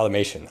the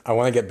automation. I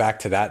want to get back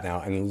to that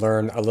now and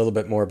learn a little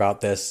bit more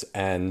about this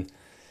and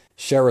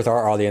share with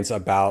our audience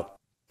about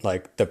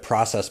like the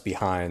process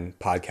behind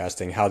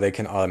podcasting, how they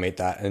can automate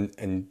that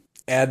and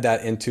add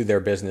that into their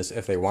business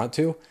if they want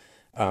to,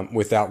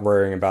 without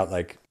worrying about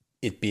like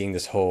it being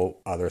this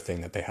whole other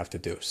thing that they have to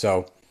do.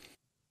 So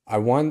I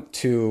want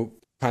to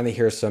kind of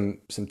hear some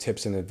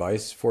tips and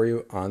advice for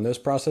you on those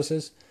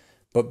processes.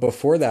 But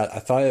before that, I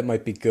thought it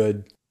might be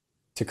good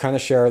to kind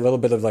of share a little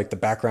bit of like the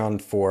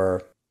background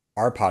for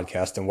our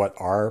podcast and what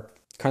our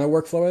kind of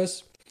workflow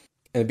is.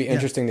 And it'd be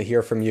interesting to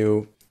hear from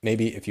you,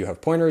 maybe if you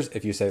have pointers,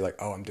 if you say like,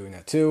 oh, I'm doing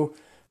that too,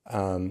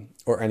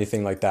 or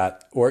anything like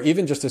that, or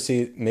even just to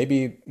see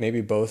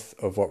maybe both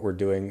of what we're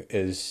doing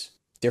is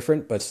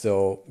different, but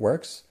still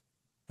works,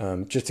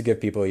 just to give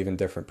people even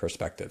different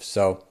perspectives.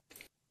 So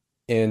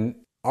in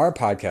our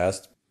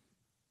podcast,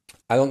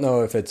 I don't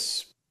know if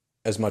it's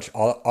as much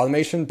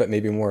automation, but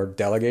maybe more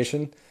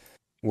delegation,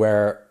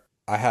 where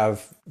I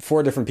have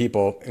 4 different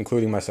people,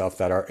 including myself,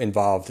 that are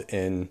involved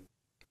in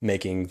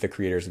making the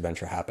Creators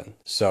Adventure happen.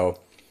 So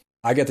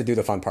I get to do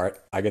the fun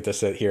part. I get to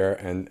sit here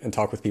and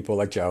talk with people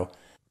like Joe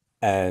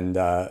and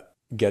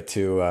get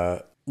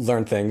to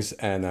learn things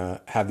and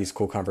have these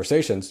cool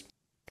conversations.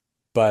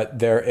 But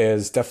there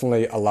is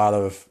definitely a lot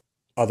of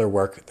other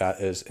work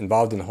that is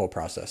involved in the whole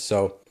process.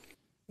 So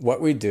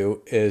what we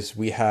do is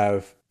we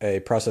have a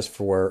process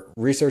for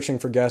researching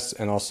for guests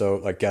and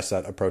also like guests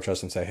that approach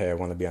us and say, hey, I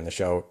want to be on the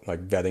show,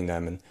 like vetting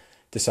them and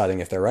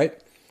deciding if they're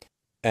right.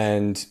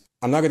 And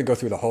I'm not going to go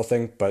through the whole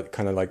thing, but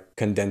kind of like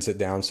condense it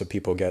down so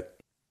people get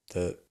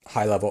the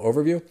high level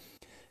overview.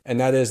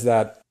 And that is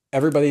that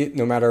everybody,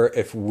 no matter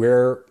if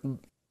we're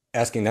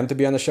asking them to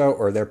be on the show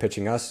or they're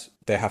pitching us,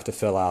 they have to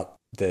fill out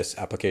this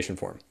application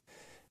form.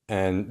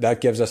 And that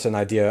gives us an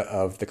idea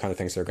of the kind of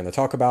things they're going to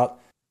talk about.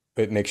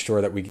 It makes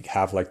sure that we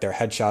have like their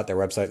headshot, their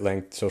website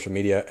link, social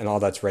media, and all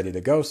that's ready to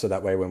go. So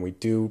that way, when we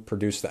do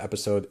produce the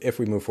episode, if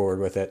we move forward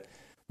with it,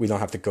 we don't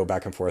have to go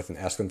back and forth and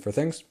ask them for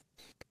things.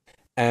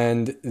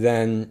 And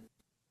then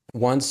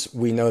once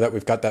we know that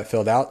we've got that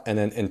filled out, and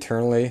then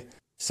internally,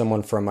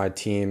 someone from my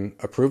team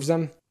approves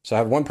them. So I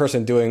have one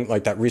person doing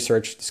like that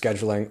research,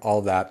 scheduling, all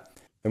of that.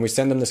 Then we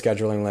send them the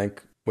scheduling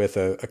link with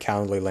a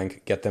Calendly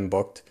link, get them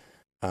booked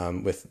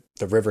with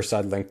the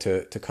Riverside link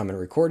to come and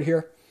record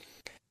here.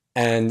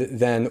 And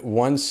then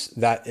once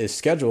that is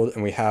scheduled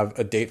and we have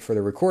a date for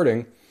the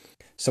recording,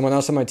 someone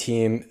else on my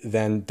team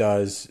then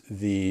does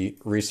the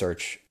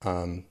research,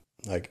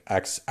 like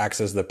acts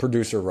as the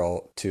producer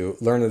role to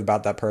learn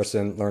about that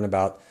person, learn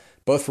about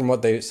both from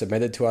what they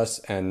submitted to us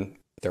and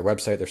their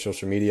website, their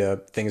social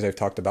media, things I've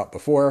talked about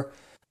before,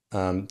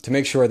 to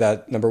make sure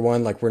that number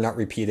one, like we're not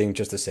repeating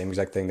just the same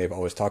exact thing they've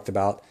always talked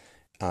about,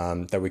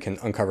 that we can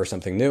uncover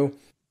something new,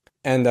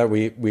 and that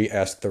we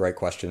ask the right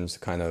questions to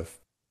kind of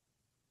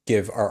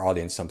give our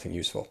audience something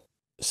useful.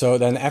 So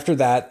then after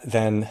that,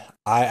 then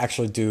I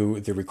actually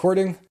do the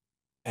recording,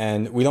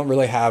 and we don't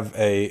really have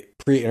a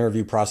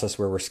pre-interview process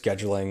where we're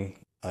scheduling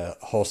a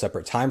whole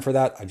separate time for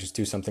that. I just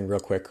do something real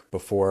quick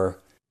before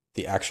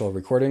the actual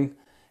recording.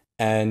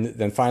 And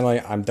then finally,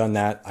 I'm done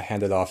that. I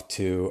hand it off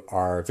to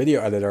our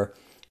video editor,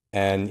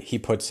 and he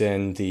puts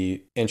in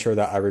the intro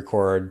that I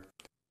record,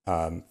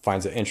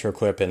 finds an intro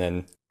clip, and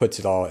then puts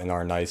it all in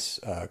our nice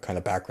kind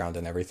of background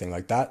and everything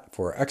like that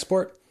for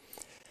export.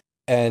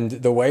 And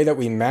the way that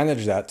we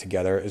manage that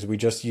together is we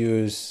just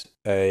use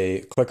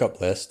a ClickUp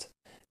list,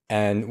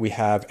 and we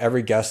have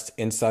every guest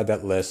inside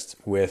that list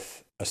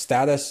with a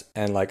status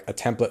and like a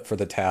template for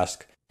the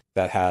task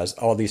that has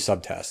all these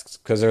subtasks.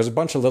 Because there's a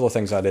bunch of little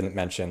things I didn't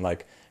mention,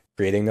 like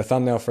creating the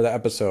thumbnail for the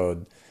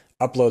episode,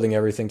 uploading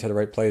everything to the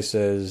right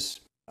places,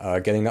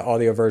 getting the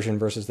audio version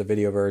versus the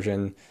video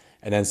version,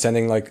 and then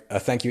sending like a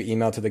thank you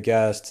email to the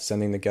guest,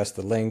 sending the guest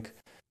the link,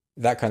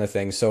 that kind of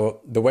thing.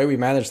 So the way we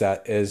manage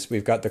that is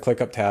we've got the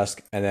ClickUp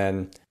task, and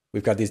then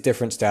we've got these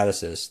different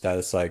statuses that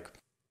it's like,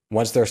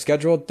 once they're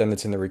scheduled, then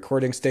it's in the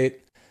recording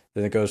state.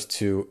 Then it goes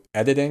to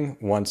editing.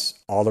 Once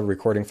all the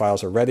recording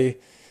files are ready,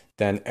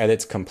 then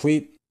edits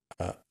complete,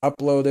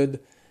 uploaded,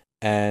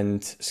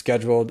 and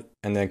scheduled,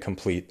 and then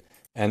complete.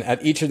 And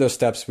at each of those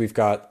steps, we've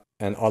got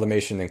an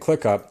automation in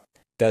ClickUp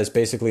that is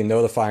basically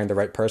notifying the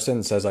right person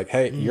and says like,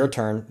 hey, your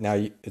turn. Now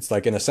it's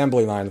like an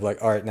assembly line of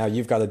like, all right, now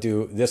you've got to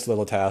do this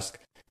little task.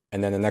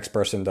 and then the next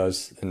person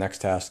does the next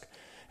task.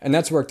 And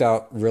that's worked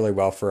out really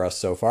well for us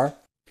so far.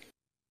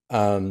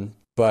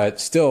 But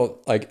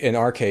still, like in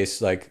our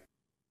case, like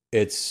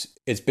it's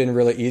been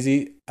really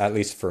easy, at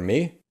least for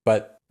me,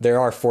 but there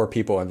are 4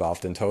 people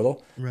involved in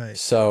total. Right.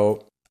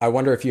 So I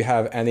wonder if you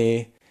have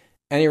any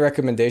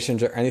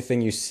recommendations or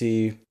anything you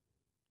see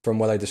from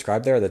what I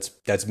described there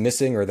that's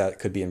missing or that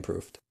could be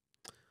improved.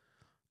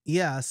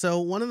 Yeah. So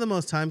one of the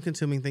most time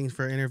consuming things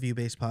for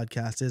interview-based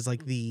podcasts is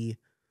like the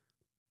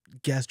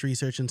guest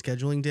research and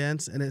scheduling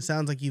dance. And it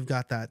sounds like you've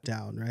got that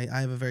down, right?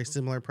 I have a very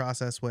similar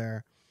process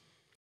where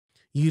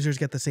users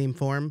get the same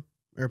form,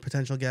 or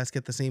potential guests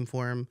get the same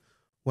form,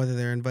 whether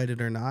they're invited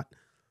or not.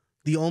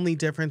 The only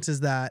difference is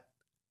that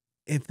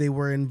if they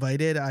were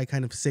invited, I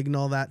kind of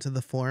signal that to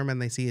the form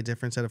and they see a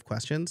different set of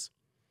questions.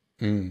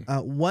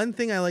 One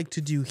thing I like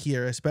to do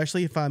here,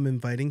 especially if I'm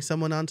inviting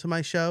someone onto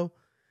my show,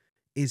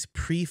 is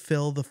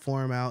pre-fill the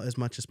form out as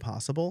much as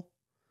possible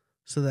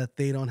so that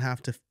they don't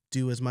have to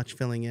do as much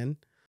filling in.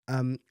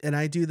 And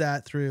I do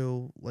that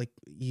through like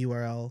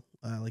URL,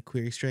 like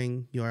query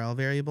string URL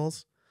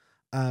variables.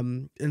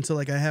 And so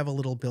like I have a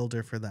little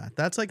builder for that.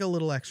 That's like a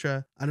little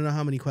extra. I don't know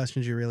how many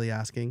questions you're really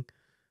asking.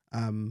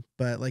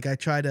 But like I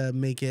try to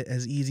make it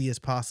as easy as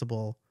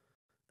possible,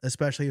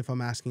 especially if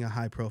I'm asking a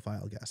high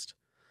profile guest.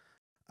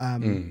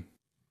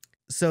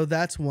 So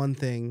that's one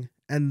thing.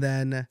 And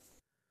then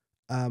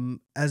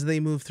as they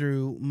move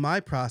through my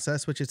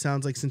process, which it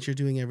sounds like since you're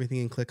doing everything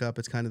in ClickUp,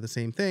 it's kind of the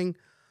same thing.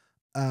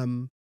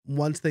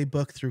 Once they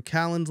book through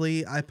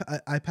Calendly,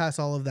 I pass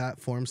all of that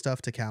form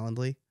stuff to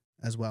Calendly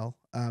as well.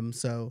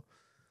 So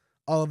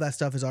all of that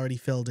stuff is already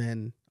filled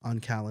in on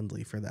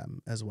Calendly for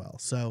them as well.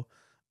 So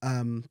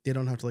they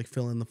don't have to like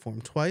fill in the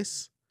form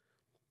twice.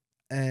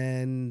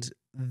 And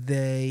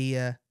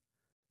they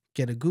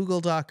get a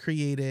Google Doc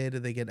created.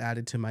 They get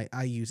added to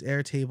I use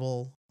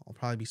Airtable. I'll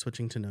probably be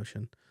switching to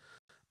Notion.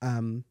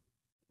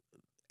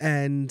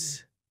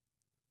 And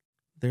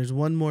there's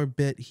one more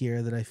bit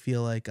here that I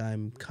feel like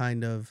I'm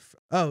kind of,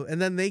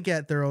 and then they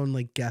get their own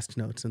like guest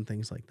notes and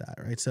things like that.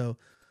 Right. So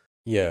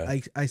yeah,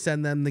 I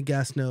send them the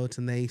guest notes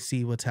and they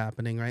see what's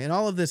happening. Right. And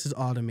all of this is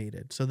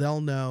automated. So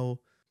they'll know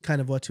kind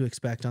of what to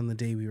expect on the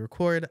day we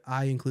record.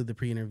 I include the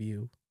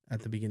pre-interview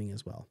at the beginning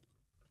as well.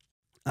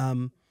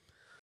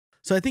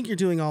 So I think you're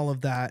doing all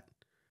of that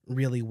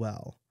really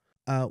well.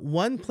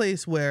 One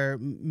place where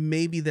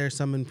maybe there's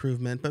some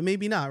improvement, but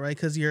maybe not, right?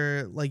 Because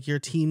your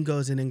team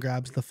goes in and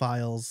grabs the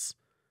files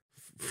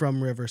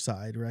from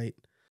Riverside, right?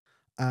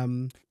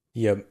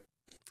 Yep.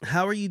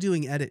 How are you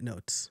doing edit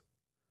notes?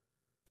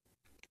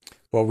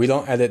 Well, we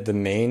don't edit the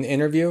main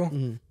interview.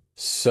 Mm-hmm.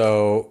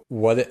 So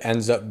what it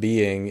ends up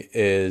being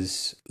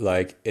is,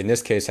 like in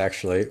this case,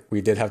 actually, we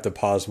did have to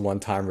pause one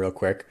time real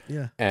quick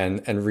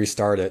and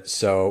restart it.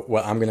 So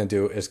what I'm going to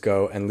do is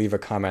go and leave a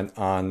comment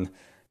on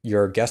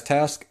your guest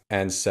task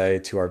and say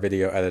to our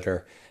video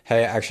editor,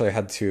 hey, actually I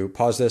had to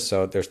pause this.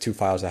 So there's 2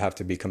 files that have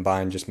to be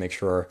combined. Just make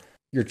sure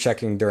you're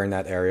checking during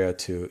that area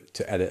to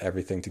edit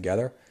everything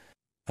together.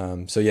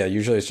 So yeah,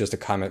 usually it's just a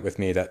comment with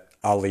me that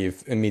I'll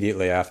leave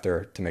immediately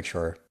after to make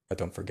sure I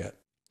don't forget.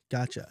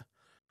 Gotcha.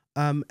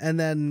 And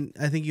then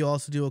I think you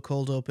also do a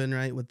cold open,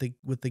 right? With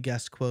the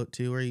guest quote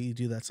too, or you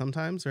do that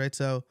sometimes, right?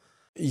 So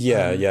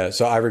yeah.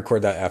 So I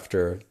record that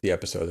after the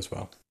episode as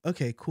well.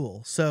 Okay,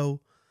 cool. So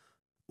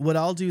what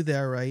I'll do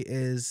there, right,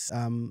 is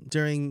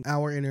during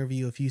our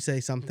interview, if you say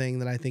something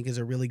that I think is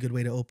a really good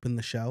way to open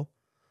the show,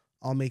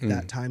 I'll make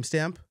that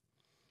timestamp.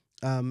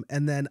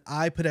 And then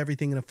I put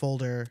everything in a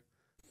folder,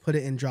 put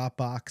it in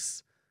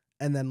Dropbox,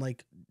 and then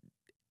like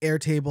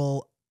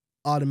Airtable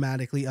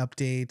automatically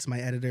updates. My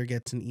editor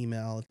gets an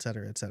email, et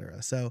cetera, et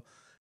cetera. So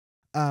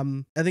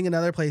I think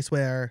another place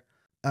where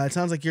it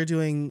sounds like you're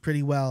doing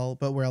pretty well,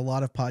 but where a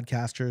lot of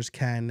podcasters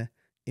can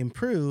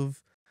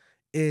improve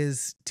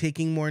is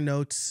taking more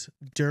notes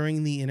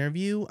during the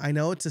interview. I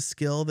know it's a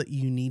skill that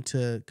you need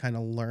to kind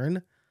of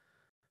learn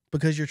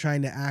because you're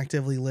trying to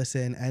actively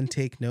listen and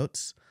take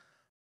notes.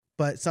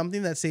 But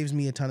something that saves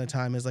me a ton of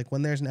time is like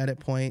when there's an edit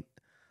point,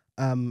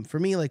 for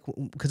me, like,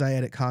 because I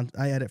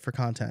edit for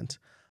content,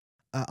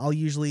 I'll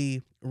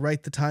usually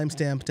write the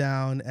timestamp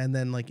down and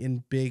then like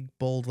in big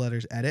bold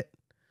letters edit,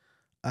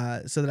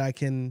 so that I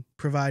can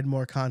provide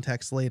more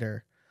context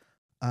later.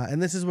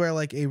 And this is where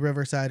like a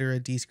Riverside or a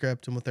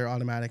Descript and with their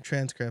automatic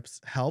transcripts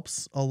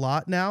helps a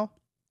lot now.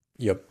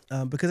 Yep.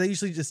 Because I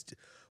usually just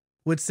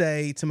would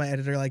say to my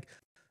editor, like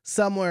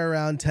somewhere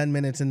around 10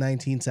 minutes and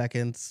 19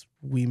 seconds,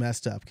 we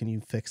messed up. Can you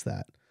fix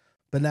that?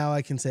 But now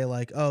I can say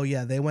like, oh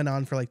yeah, they went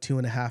on for like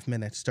 2.5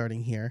 minutes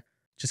starting here.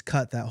 Just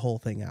cut that whole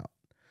thing out.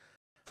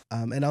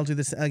 And I'll do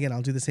this again.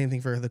 I'll do the same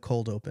thing for the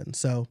cold open.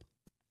 So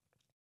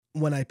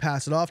when I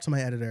pass it off to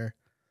my editor,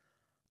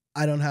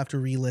 I don't have to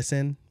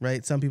re-listen,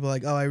 right? Some people are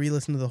like, oh, I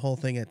re-listened to the whole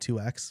thing at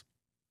 2x.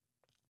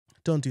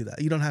 Don't do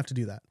that. You don't have to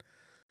do that.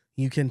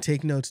 You can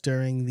take notes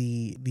during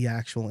the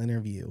actual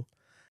interview,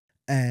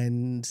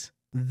 and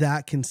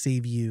that can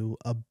save you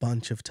a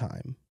bunch of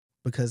time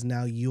because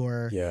now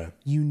you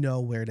know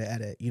where to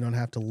edit. You don't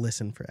have to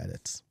listen for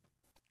edits.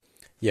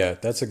 Yeah,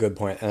 that's a good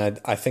point. And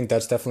I think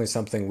that's definitely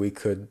something we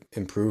could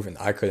improve and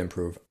I could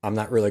improve. I'm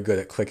not really good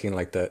at clicking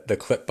like the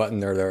clip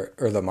button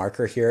or the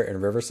marker here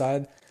in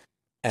Riverside.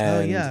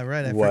 Oh yeah, And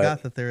right. I forgot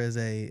what that there is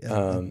a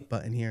um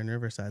button here in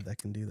Riverside that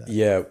can do that.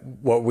 yeah,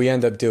 what we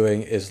end up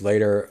doing is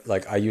later,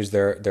 like I use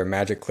their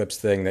magic clips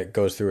thing that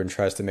goes through and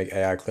tries to make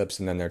AI clips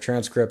and then their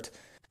transcript.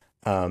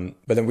 But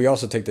then we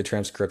also take the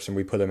transcripts and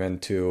we put them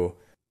into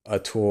a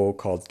tool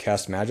called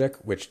Cast Magic,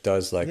 which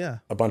does like Yeah.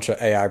 a bunch of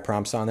AI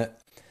prompts on it.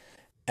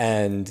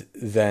 And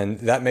then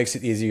that makes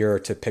it easier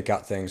to pick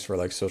out things for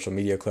like social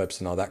media clips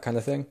and all that kind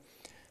of thing.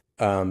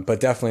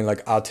 But definitely,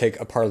 like I'll take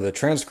a part of the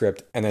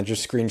transcript and then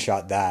just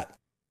screenshot that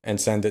and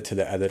send it to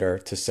the editor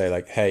to say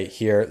like, hey,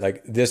 here,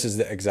 like this is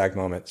the exact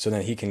moment. So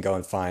then he can go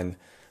and find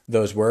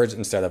those words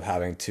instead of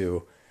having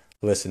to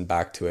listen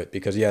back to it.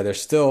 Because yeah, they're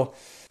still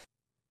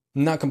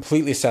not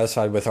completely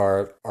satisfied with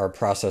our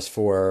process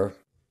for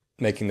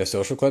making the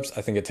social clips.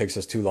 I think it takes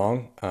us too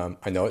long.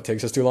 I know it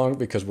takes us too long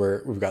because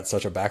we've got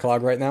such a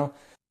backlog right now.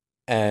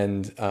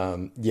 And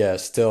yeah,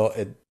 still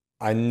it.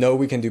 I know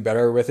we can do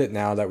better with it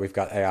now that we've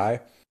got AI.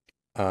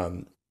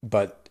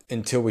 But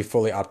until we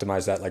fully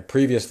optimize that, like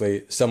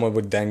previously, someone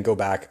would then go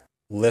back,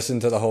 listen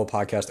to the whole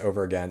podcast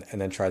over again, and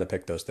then try to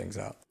pick those things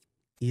out.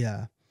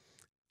 Yeah.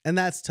 And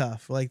that's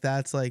tough. Like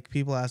that's like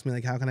people ask me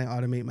like how can I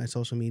automate my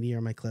social media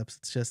or my clips?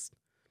 It's just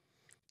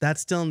that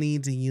still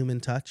needs a human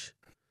touch.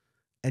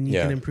 And you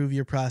can Yeah, improve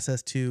your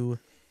process to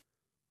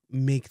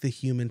make the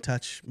human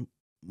touch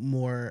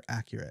more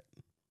accurate.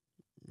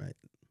 Right.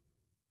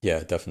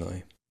 yeah,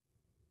 definitely.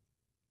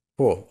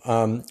 Cool.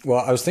 Well,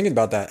 I was thinking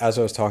about that as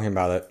I was talking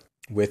about it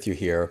with you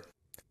here.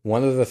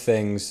 One of the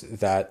things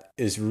that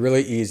is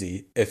really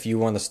easy if you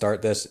want to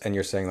start this and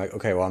you're saying like,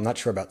 okay, well, I'm not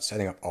sure about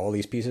setting up all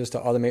these pieces to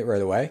automate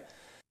right away.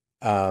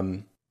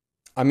 Um,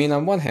 I mean,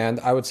 on one hand,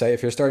 I would say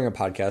if you're starting a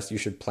podcast, you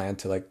should plan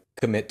to like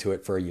commit to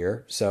it for a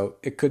year. So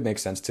it could make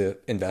sense to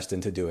invest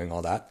into doing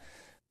all that,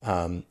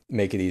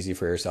 make it easy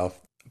for yourself.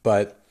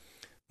 But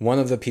one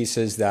of the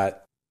pieces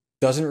that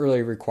doesn't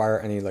really require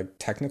any like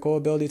technical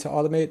ability to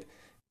automate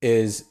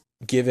is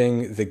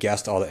giving the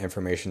guest all the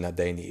information that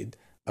they need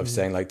of Mm-hmm.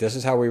 saying like, this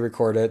is how we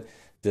record it.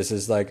 This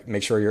is like,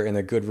 make sure you're in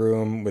a good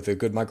room with a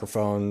good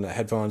microphone,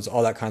 headphones,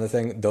 all that kind of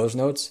thing, those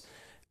notes.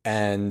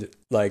 And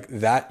like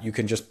that, you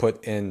can just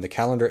put in the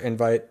calendar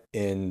invite,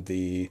 in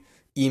the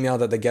email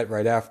that they get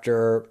right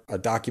after, a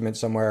document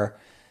somewhere.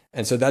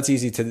 And so that's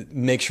easy to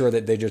make sure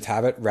that they just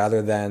have it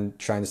rather than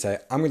trying to say,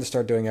 I'm going to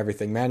start doing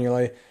everything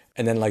manually.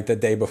 And then like the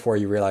day before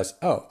you realize,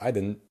 oh, I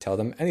didn't tell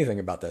them anything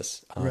about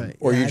this. Right.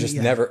 Or Yeah. you just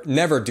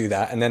never do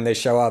that. And then they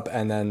show up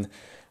and then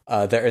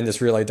they're in this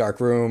really dark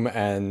room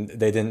and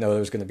they didn't know it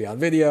was going to be on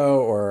video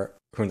or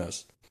who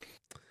knows.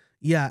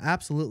 Yeah,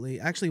 absolutely.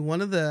 Actually,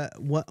 one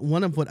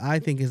of what I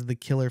think is the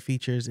killer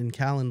features in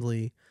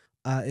Calendly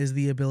is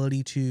the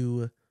ability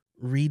to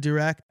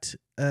redirect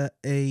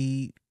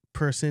a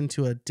person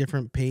to a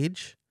different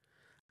page.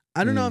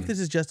 I don't know if Mm, this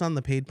is just on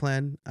the paid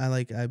plan.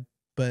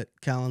 But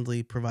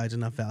Calendly provides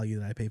enough value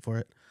that I pay for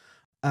it.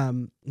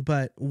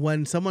 But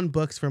when someone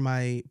books for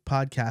my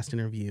podcast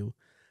interview,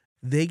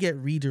 they get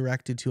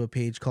redirected to a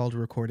page called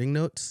recording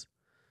notes.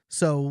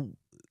 So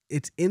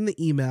it's in the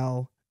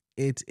email,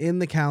 it's in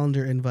the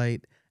calendar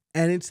invite,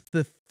 and it's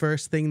the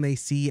first thing they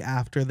see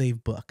after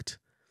they've booked.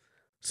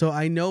 So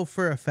I know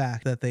for a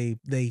fact that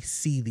they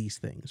see these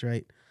things,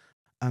 right?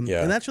 And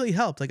yeah. that's really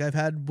helped. Like I've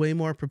had way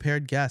more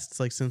prepared guests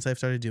like since I've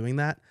started doing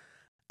that.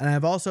 And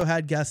I've also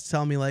had guests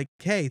tell me like,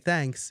 "Hey,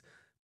 thanks.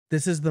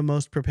 This is the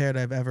most prepared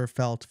I've ever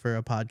felt for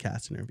a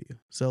podcast interview."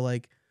 So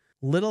like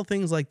little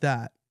things like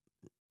that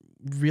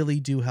really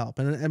do help.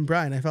 And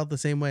Bryan, I felt the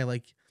same way.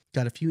 Like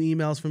got a few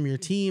emails from your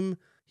team.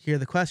 Here are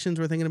the questions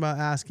we're thinking about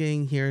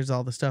asking. Here's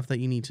all the stuff that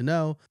you need to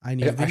know. I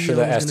knew I should video have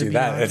was asked going to you be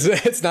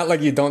that. on. It's not like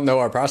you don't know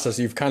our process.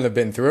 You've kind of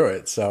been through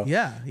it. So,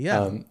 Yeah.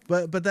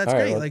 But that's all right.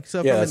 great. Well, Like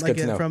so yeah, from that's good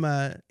to know. from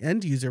a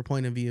end user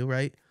point of view,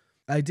 right?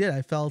 I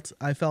felt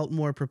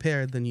more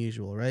prepared than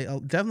usual, right?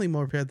 Definitely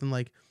more prepared than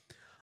like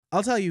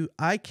I'll tell you,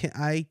 I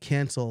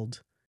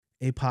canceled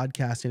a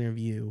podcast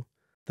interview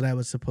that I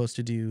was supposed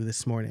to do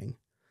this morning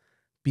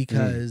Mm,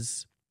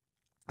 because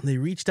they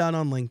reached out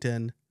on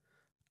LinkedIn.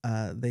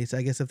 I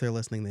guess if they're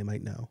listening, they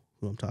might know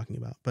who I'm talking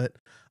about. But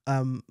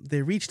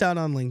they reached out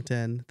on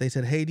LinkedIn. They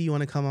said, "Hey, do you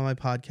want to come on my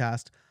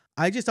podcast?"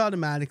 I just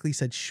automatically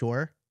said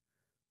sure,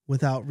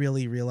 without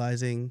really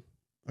realizing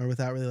or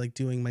without really like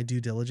doing my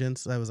due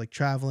diligence. I was like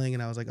traveling,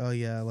 and I was like, "Oh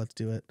yeah, let's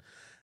do it."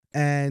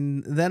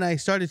 And then I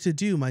started to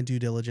do my due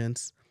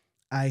diligence.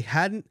 I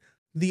hadn't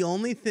the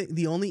only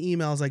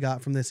emails I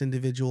got from this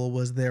individual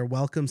was their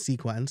welcome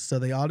sequence. So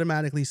they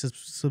automatically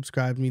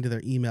subscribed me to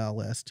their email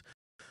list,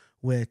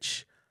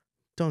 which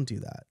don't do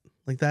that.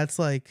 Like that's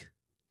like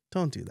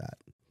don't do that.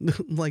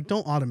 Like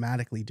don't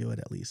automatically do it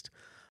at least.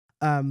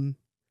 Um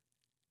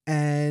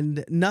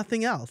and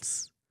nothing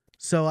else.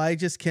 So I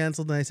just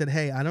canceled and I said,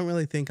 "Hey, I don't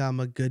really think I'm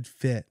a good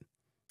fit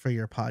for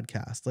your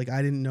podcast." Like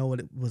I didn't know what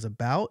it was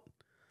about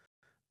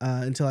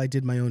until I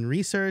did my own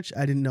research.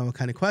 I didn't know what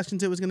kind of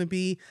questions it was going to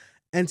be.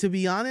 And to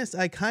be honest,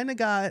 I kind of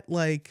got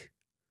like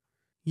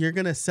you're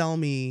going to sell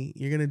me,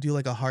 you're going to do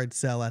like a hard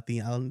sell at the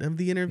end of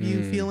the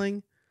interview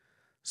feeling.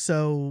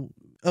 So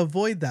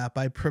avoid that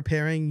by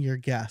preparing your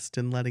guest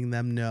and letting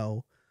them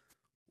know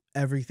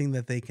everything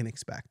that they can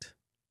expect.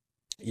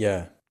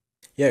 Yeah.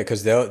 Yeah,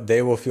 because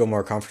they will feel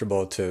more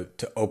comfortable to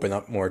open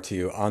up more to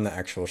you on the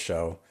actual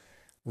show,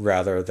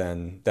 rather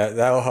than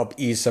that'll help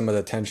ease some of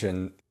the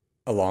tension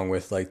along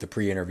with like the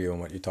pre-interview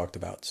and what you talked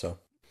about. So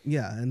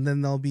yeah, and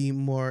then they'll be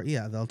more,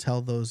 they'll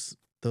tell those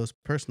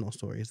personal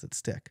stories that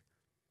stick.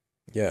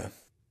 yeah.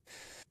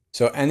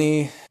 So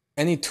any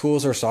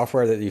tools or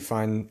software that you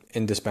find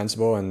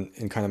indispensable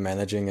in kind of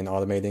managing and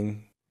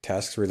automating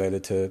tasks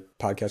related to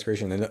podcast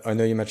creation? And I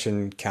know you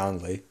mentioned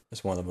Calendly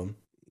as one of them.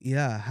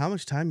 Yeah, how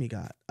much time you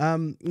got?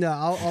 No,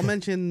 I'll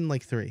mention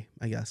like 3,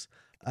 I guess.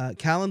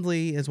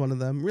 Calendly is one of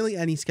them. Really,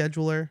 any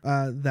scheduler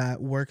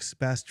that works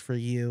best for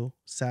you.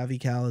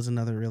 SavvyCal is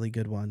another really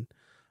good one.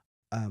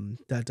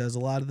 That does a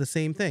lot of the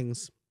same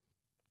things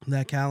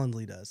that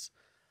Calendly does.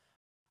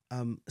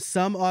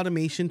 Some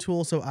automation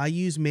tool. So I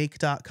use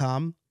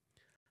make.com.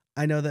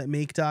 I know that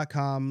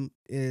make.com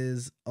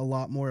is a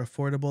lot more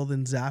affordable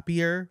than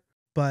Zapier,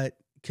 but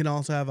can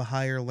also have a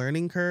higher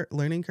learning curve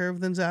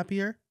than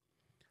Zapier.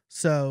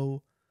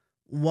 So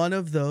one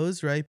of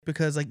those, right?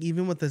 Because like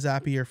even with the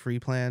Zapier free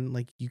plan,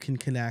 like you can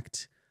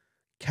connect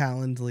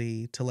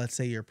Calendly to, let's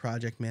say, your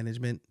project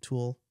management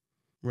tool,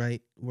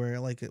 right? Where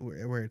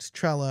it's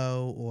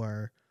Trello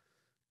or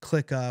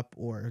ClickUp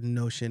or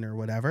Notion or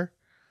whatever.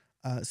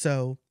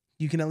 So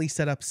you can at least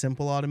set up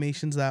simple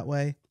automations that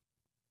way.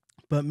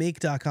 But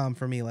make.com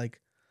for me, like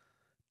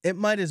it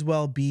might as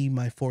well be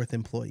my 4th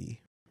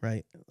employee,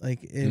 right?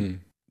 Like it,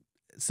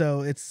 so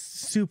it's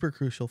super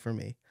crucial for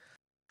me.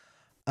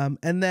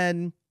 And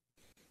then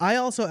I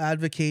also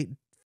advocate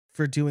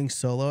for doing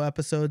solo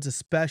episodes,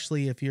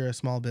 especially if you're a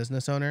small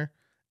business owner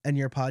and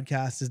your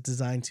podcast is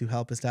designed to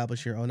help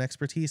establish your own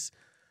expertise.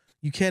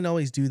 You can't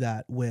always do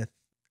that with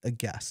a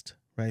guest,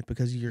 right?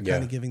 Because you're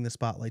kind of giving the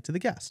spotlight to the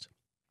guest.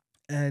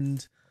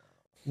 And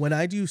when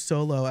I do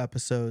solo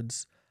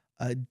episodes,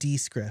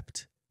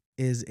 Descript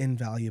is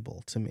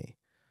invaluable to me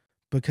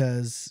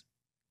because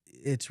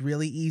it's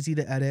really easy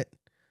to edit.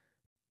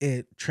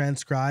 It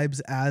transcribes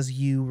as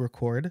you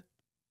record.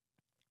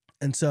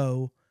 And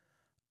so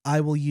I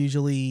will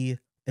usually,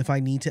 if I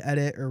need to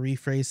edit or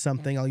rephrase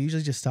something, I'll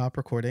usually just stop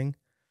recording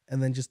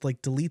and then just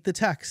like delete the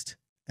text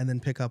and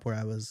then pick up where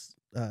I left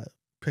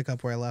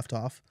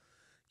off.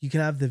 You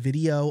can have the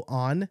video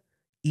on,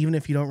 even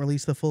if you don't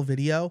release the full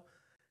video.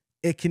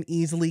 It can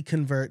easily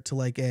convert to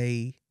like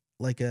a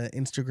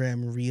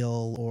Instagram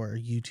reel or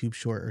YouTube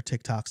short or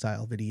TikTok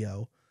style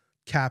video,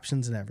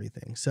 captions and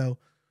everything. So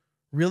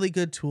really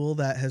good tool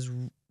that has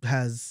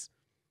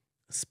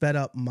sped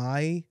up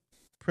my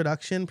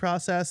production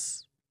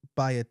process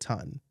by a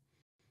ton.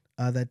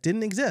 That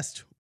didn't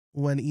exist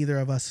when either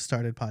of us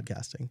started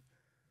podcasting.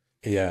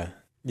 Yeah.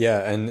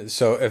 Yeah. And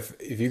so if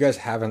you guys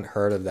haven't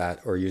heard of that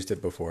or used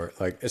it before,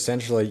 like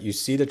essentially you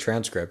see the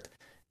transcript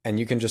and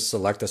you can just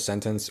select a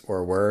sentence or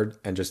a word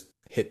and just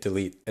hit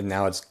delete. And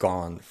now it's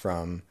gone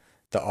from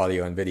the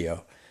audio and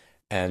video.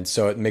 And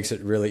so it makes it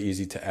really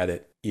easy to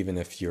edit, even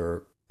if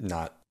you're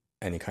not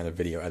any kind of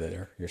video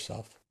editor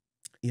yourself.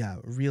 Yeah,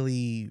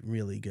 really,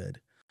 really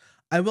good.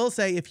 I will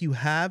say if you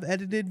have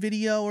edited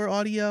video or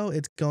audio,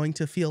 it's going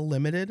to feel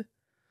limited.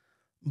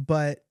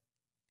 But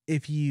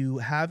if you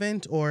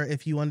haven't, or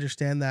if you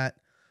understand that,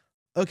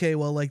 okay,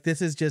 well, like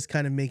this is just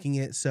kind of making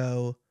it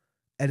so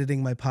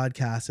editing my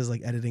podcast is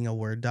like editing a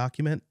Word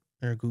document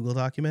or a Google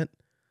document,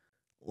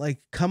 like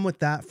come with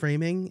that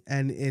framing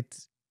and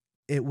it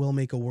will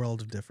make a world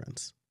of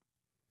difference.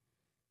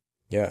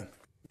 Yeah.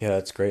 Yeah,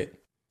 that's great.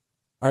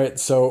 All right,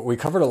 so we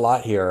covered a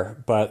lot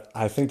here, but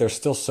I think there's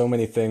still so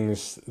many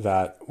things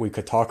that we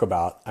could talk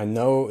about. I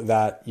know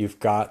that you've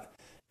got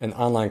an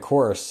online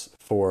course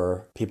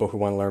for people who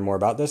want to learn more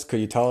about this. Could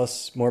you tell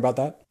us more about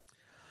that?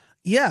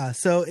 Yeah,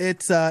 so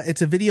it's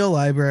a video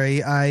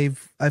library.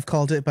 I've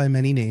called it by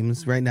many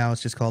names. Right now,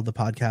 it's just called the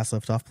Podcast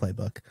Liftoff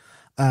Playbook,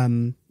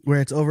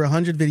 where it's over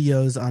 100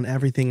 videos on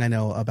everything I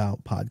know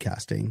about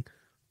podcasting,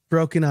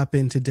 broken up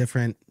into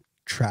different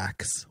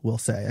tracks, we'll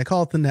say. I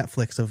call it the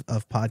Netflix of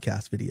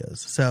podcast videos.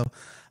 So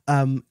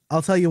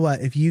I'll tell you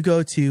what, if you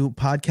go to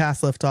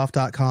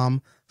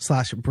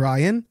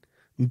podcastliftoff.com/Bryan,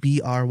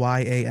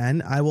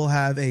 Bryan, I will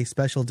have a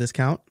special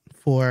discount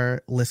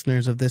for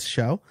listeners of this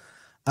show.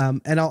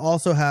 And I'll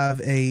also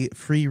have a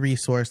free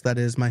resource that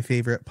is my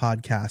favorite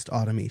podcast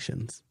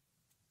automations.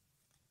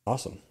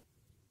 Awesome.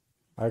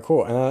 All right,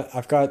 cool. And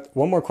I've got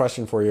one more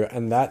question for you,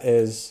 and that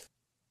is,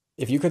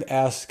 if you could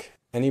ask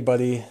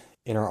anybody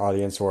in our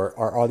audience or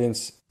our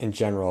audience in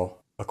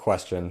general a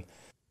question,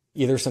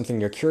 either something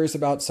you're curious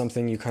about,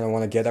 something you kind of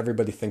want to get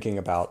everybody thinking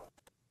about,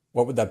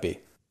 what would that be?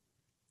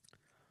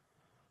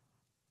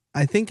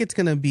 I think it's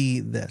going to be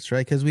this,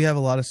 right? Because we have a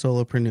lot of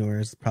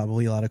solopreneurs,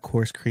 probably a lot of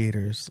course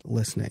creators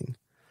listening.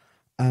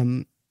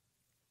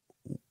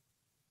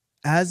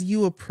 As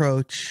you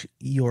approach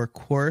your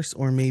course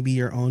or maybe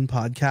your own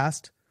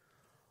podcast,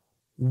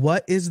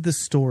 what is the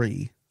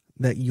story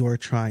that you're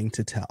trying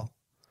to tell?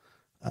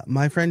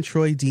 My friend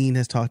Troy Dean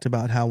has talked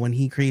about how when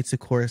he creates a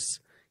course,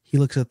 he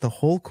looks at the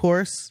whole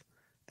course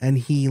and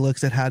he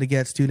looks at how to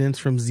get students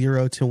from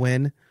zero to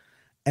win,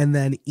 and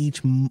then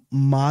each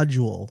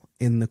module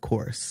in the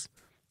course,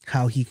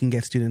 how he can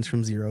get students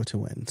from zero to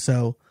win.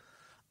 So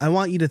I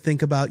want you to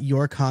think about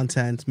your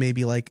content,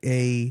 maybe like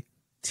a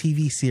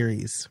TV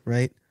series,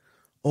 right?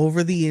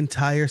 Over the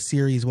entire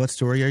series, what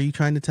story are you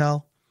trying to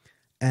tell?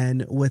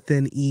 And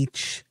within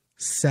each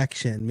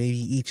section, maybe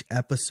each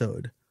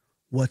episode,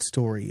 what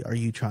story are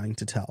you trying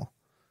to tell?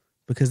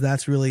 Because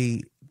that's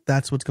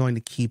what's going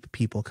to keep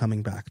people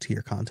coming back to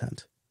your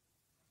content.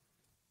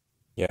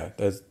 Yeah,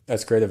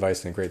 that's great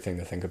advice and a great thing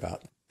to think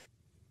about.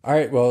 All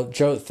right, well,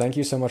 Joe, thank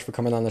you so much for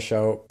coming on the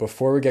show.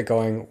 Before we get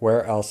going,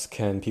 where else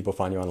can people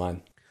find you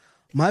online?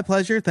 My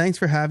pleasure. Thanks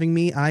for having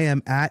me. I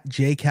am at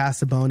J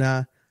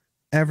Casabona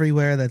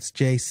everywhere. That's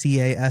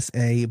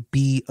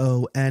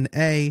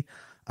JCasabona.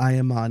 I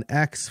am on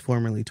X,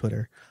 formerly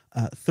Twitter,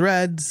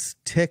 Threads,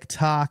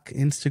 TikTok,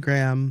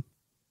 Instagram,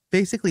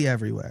 basically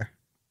everywhere.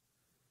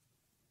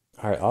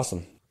 All right,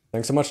 awesome.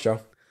 Thanks so much,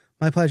 Joe.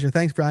 My pleasure.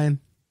 Thanks, Bryan.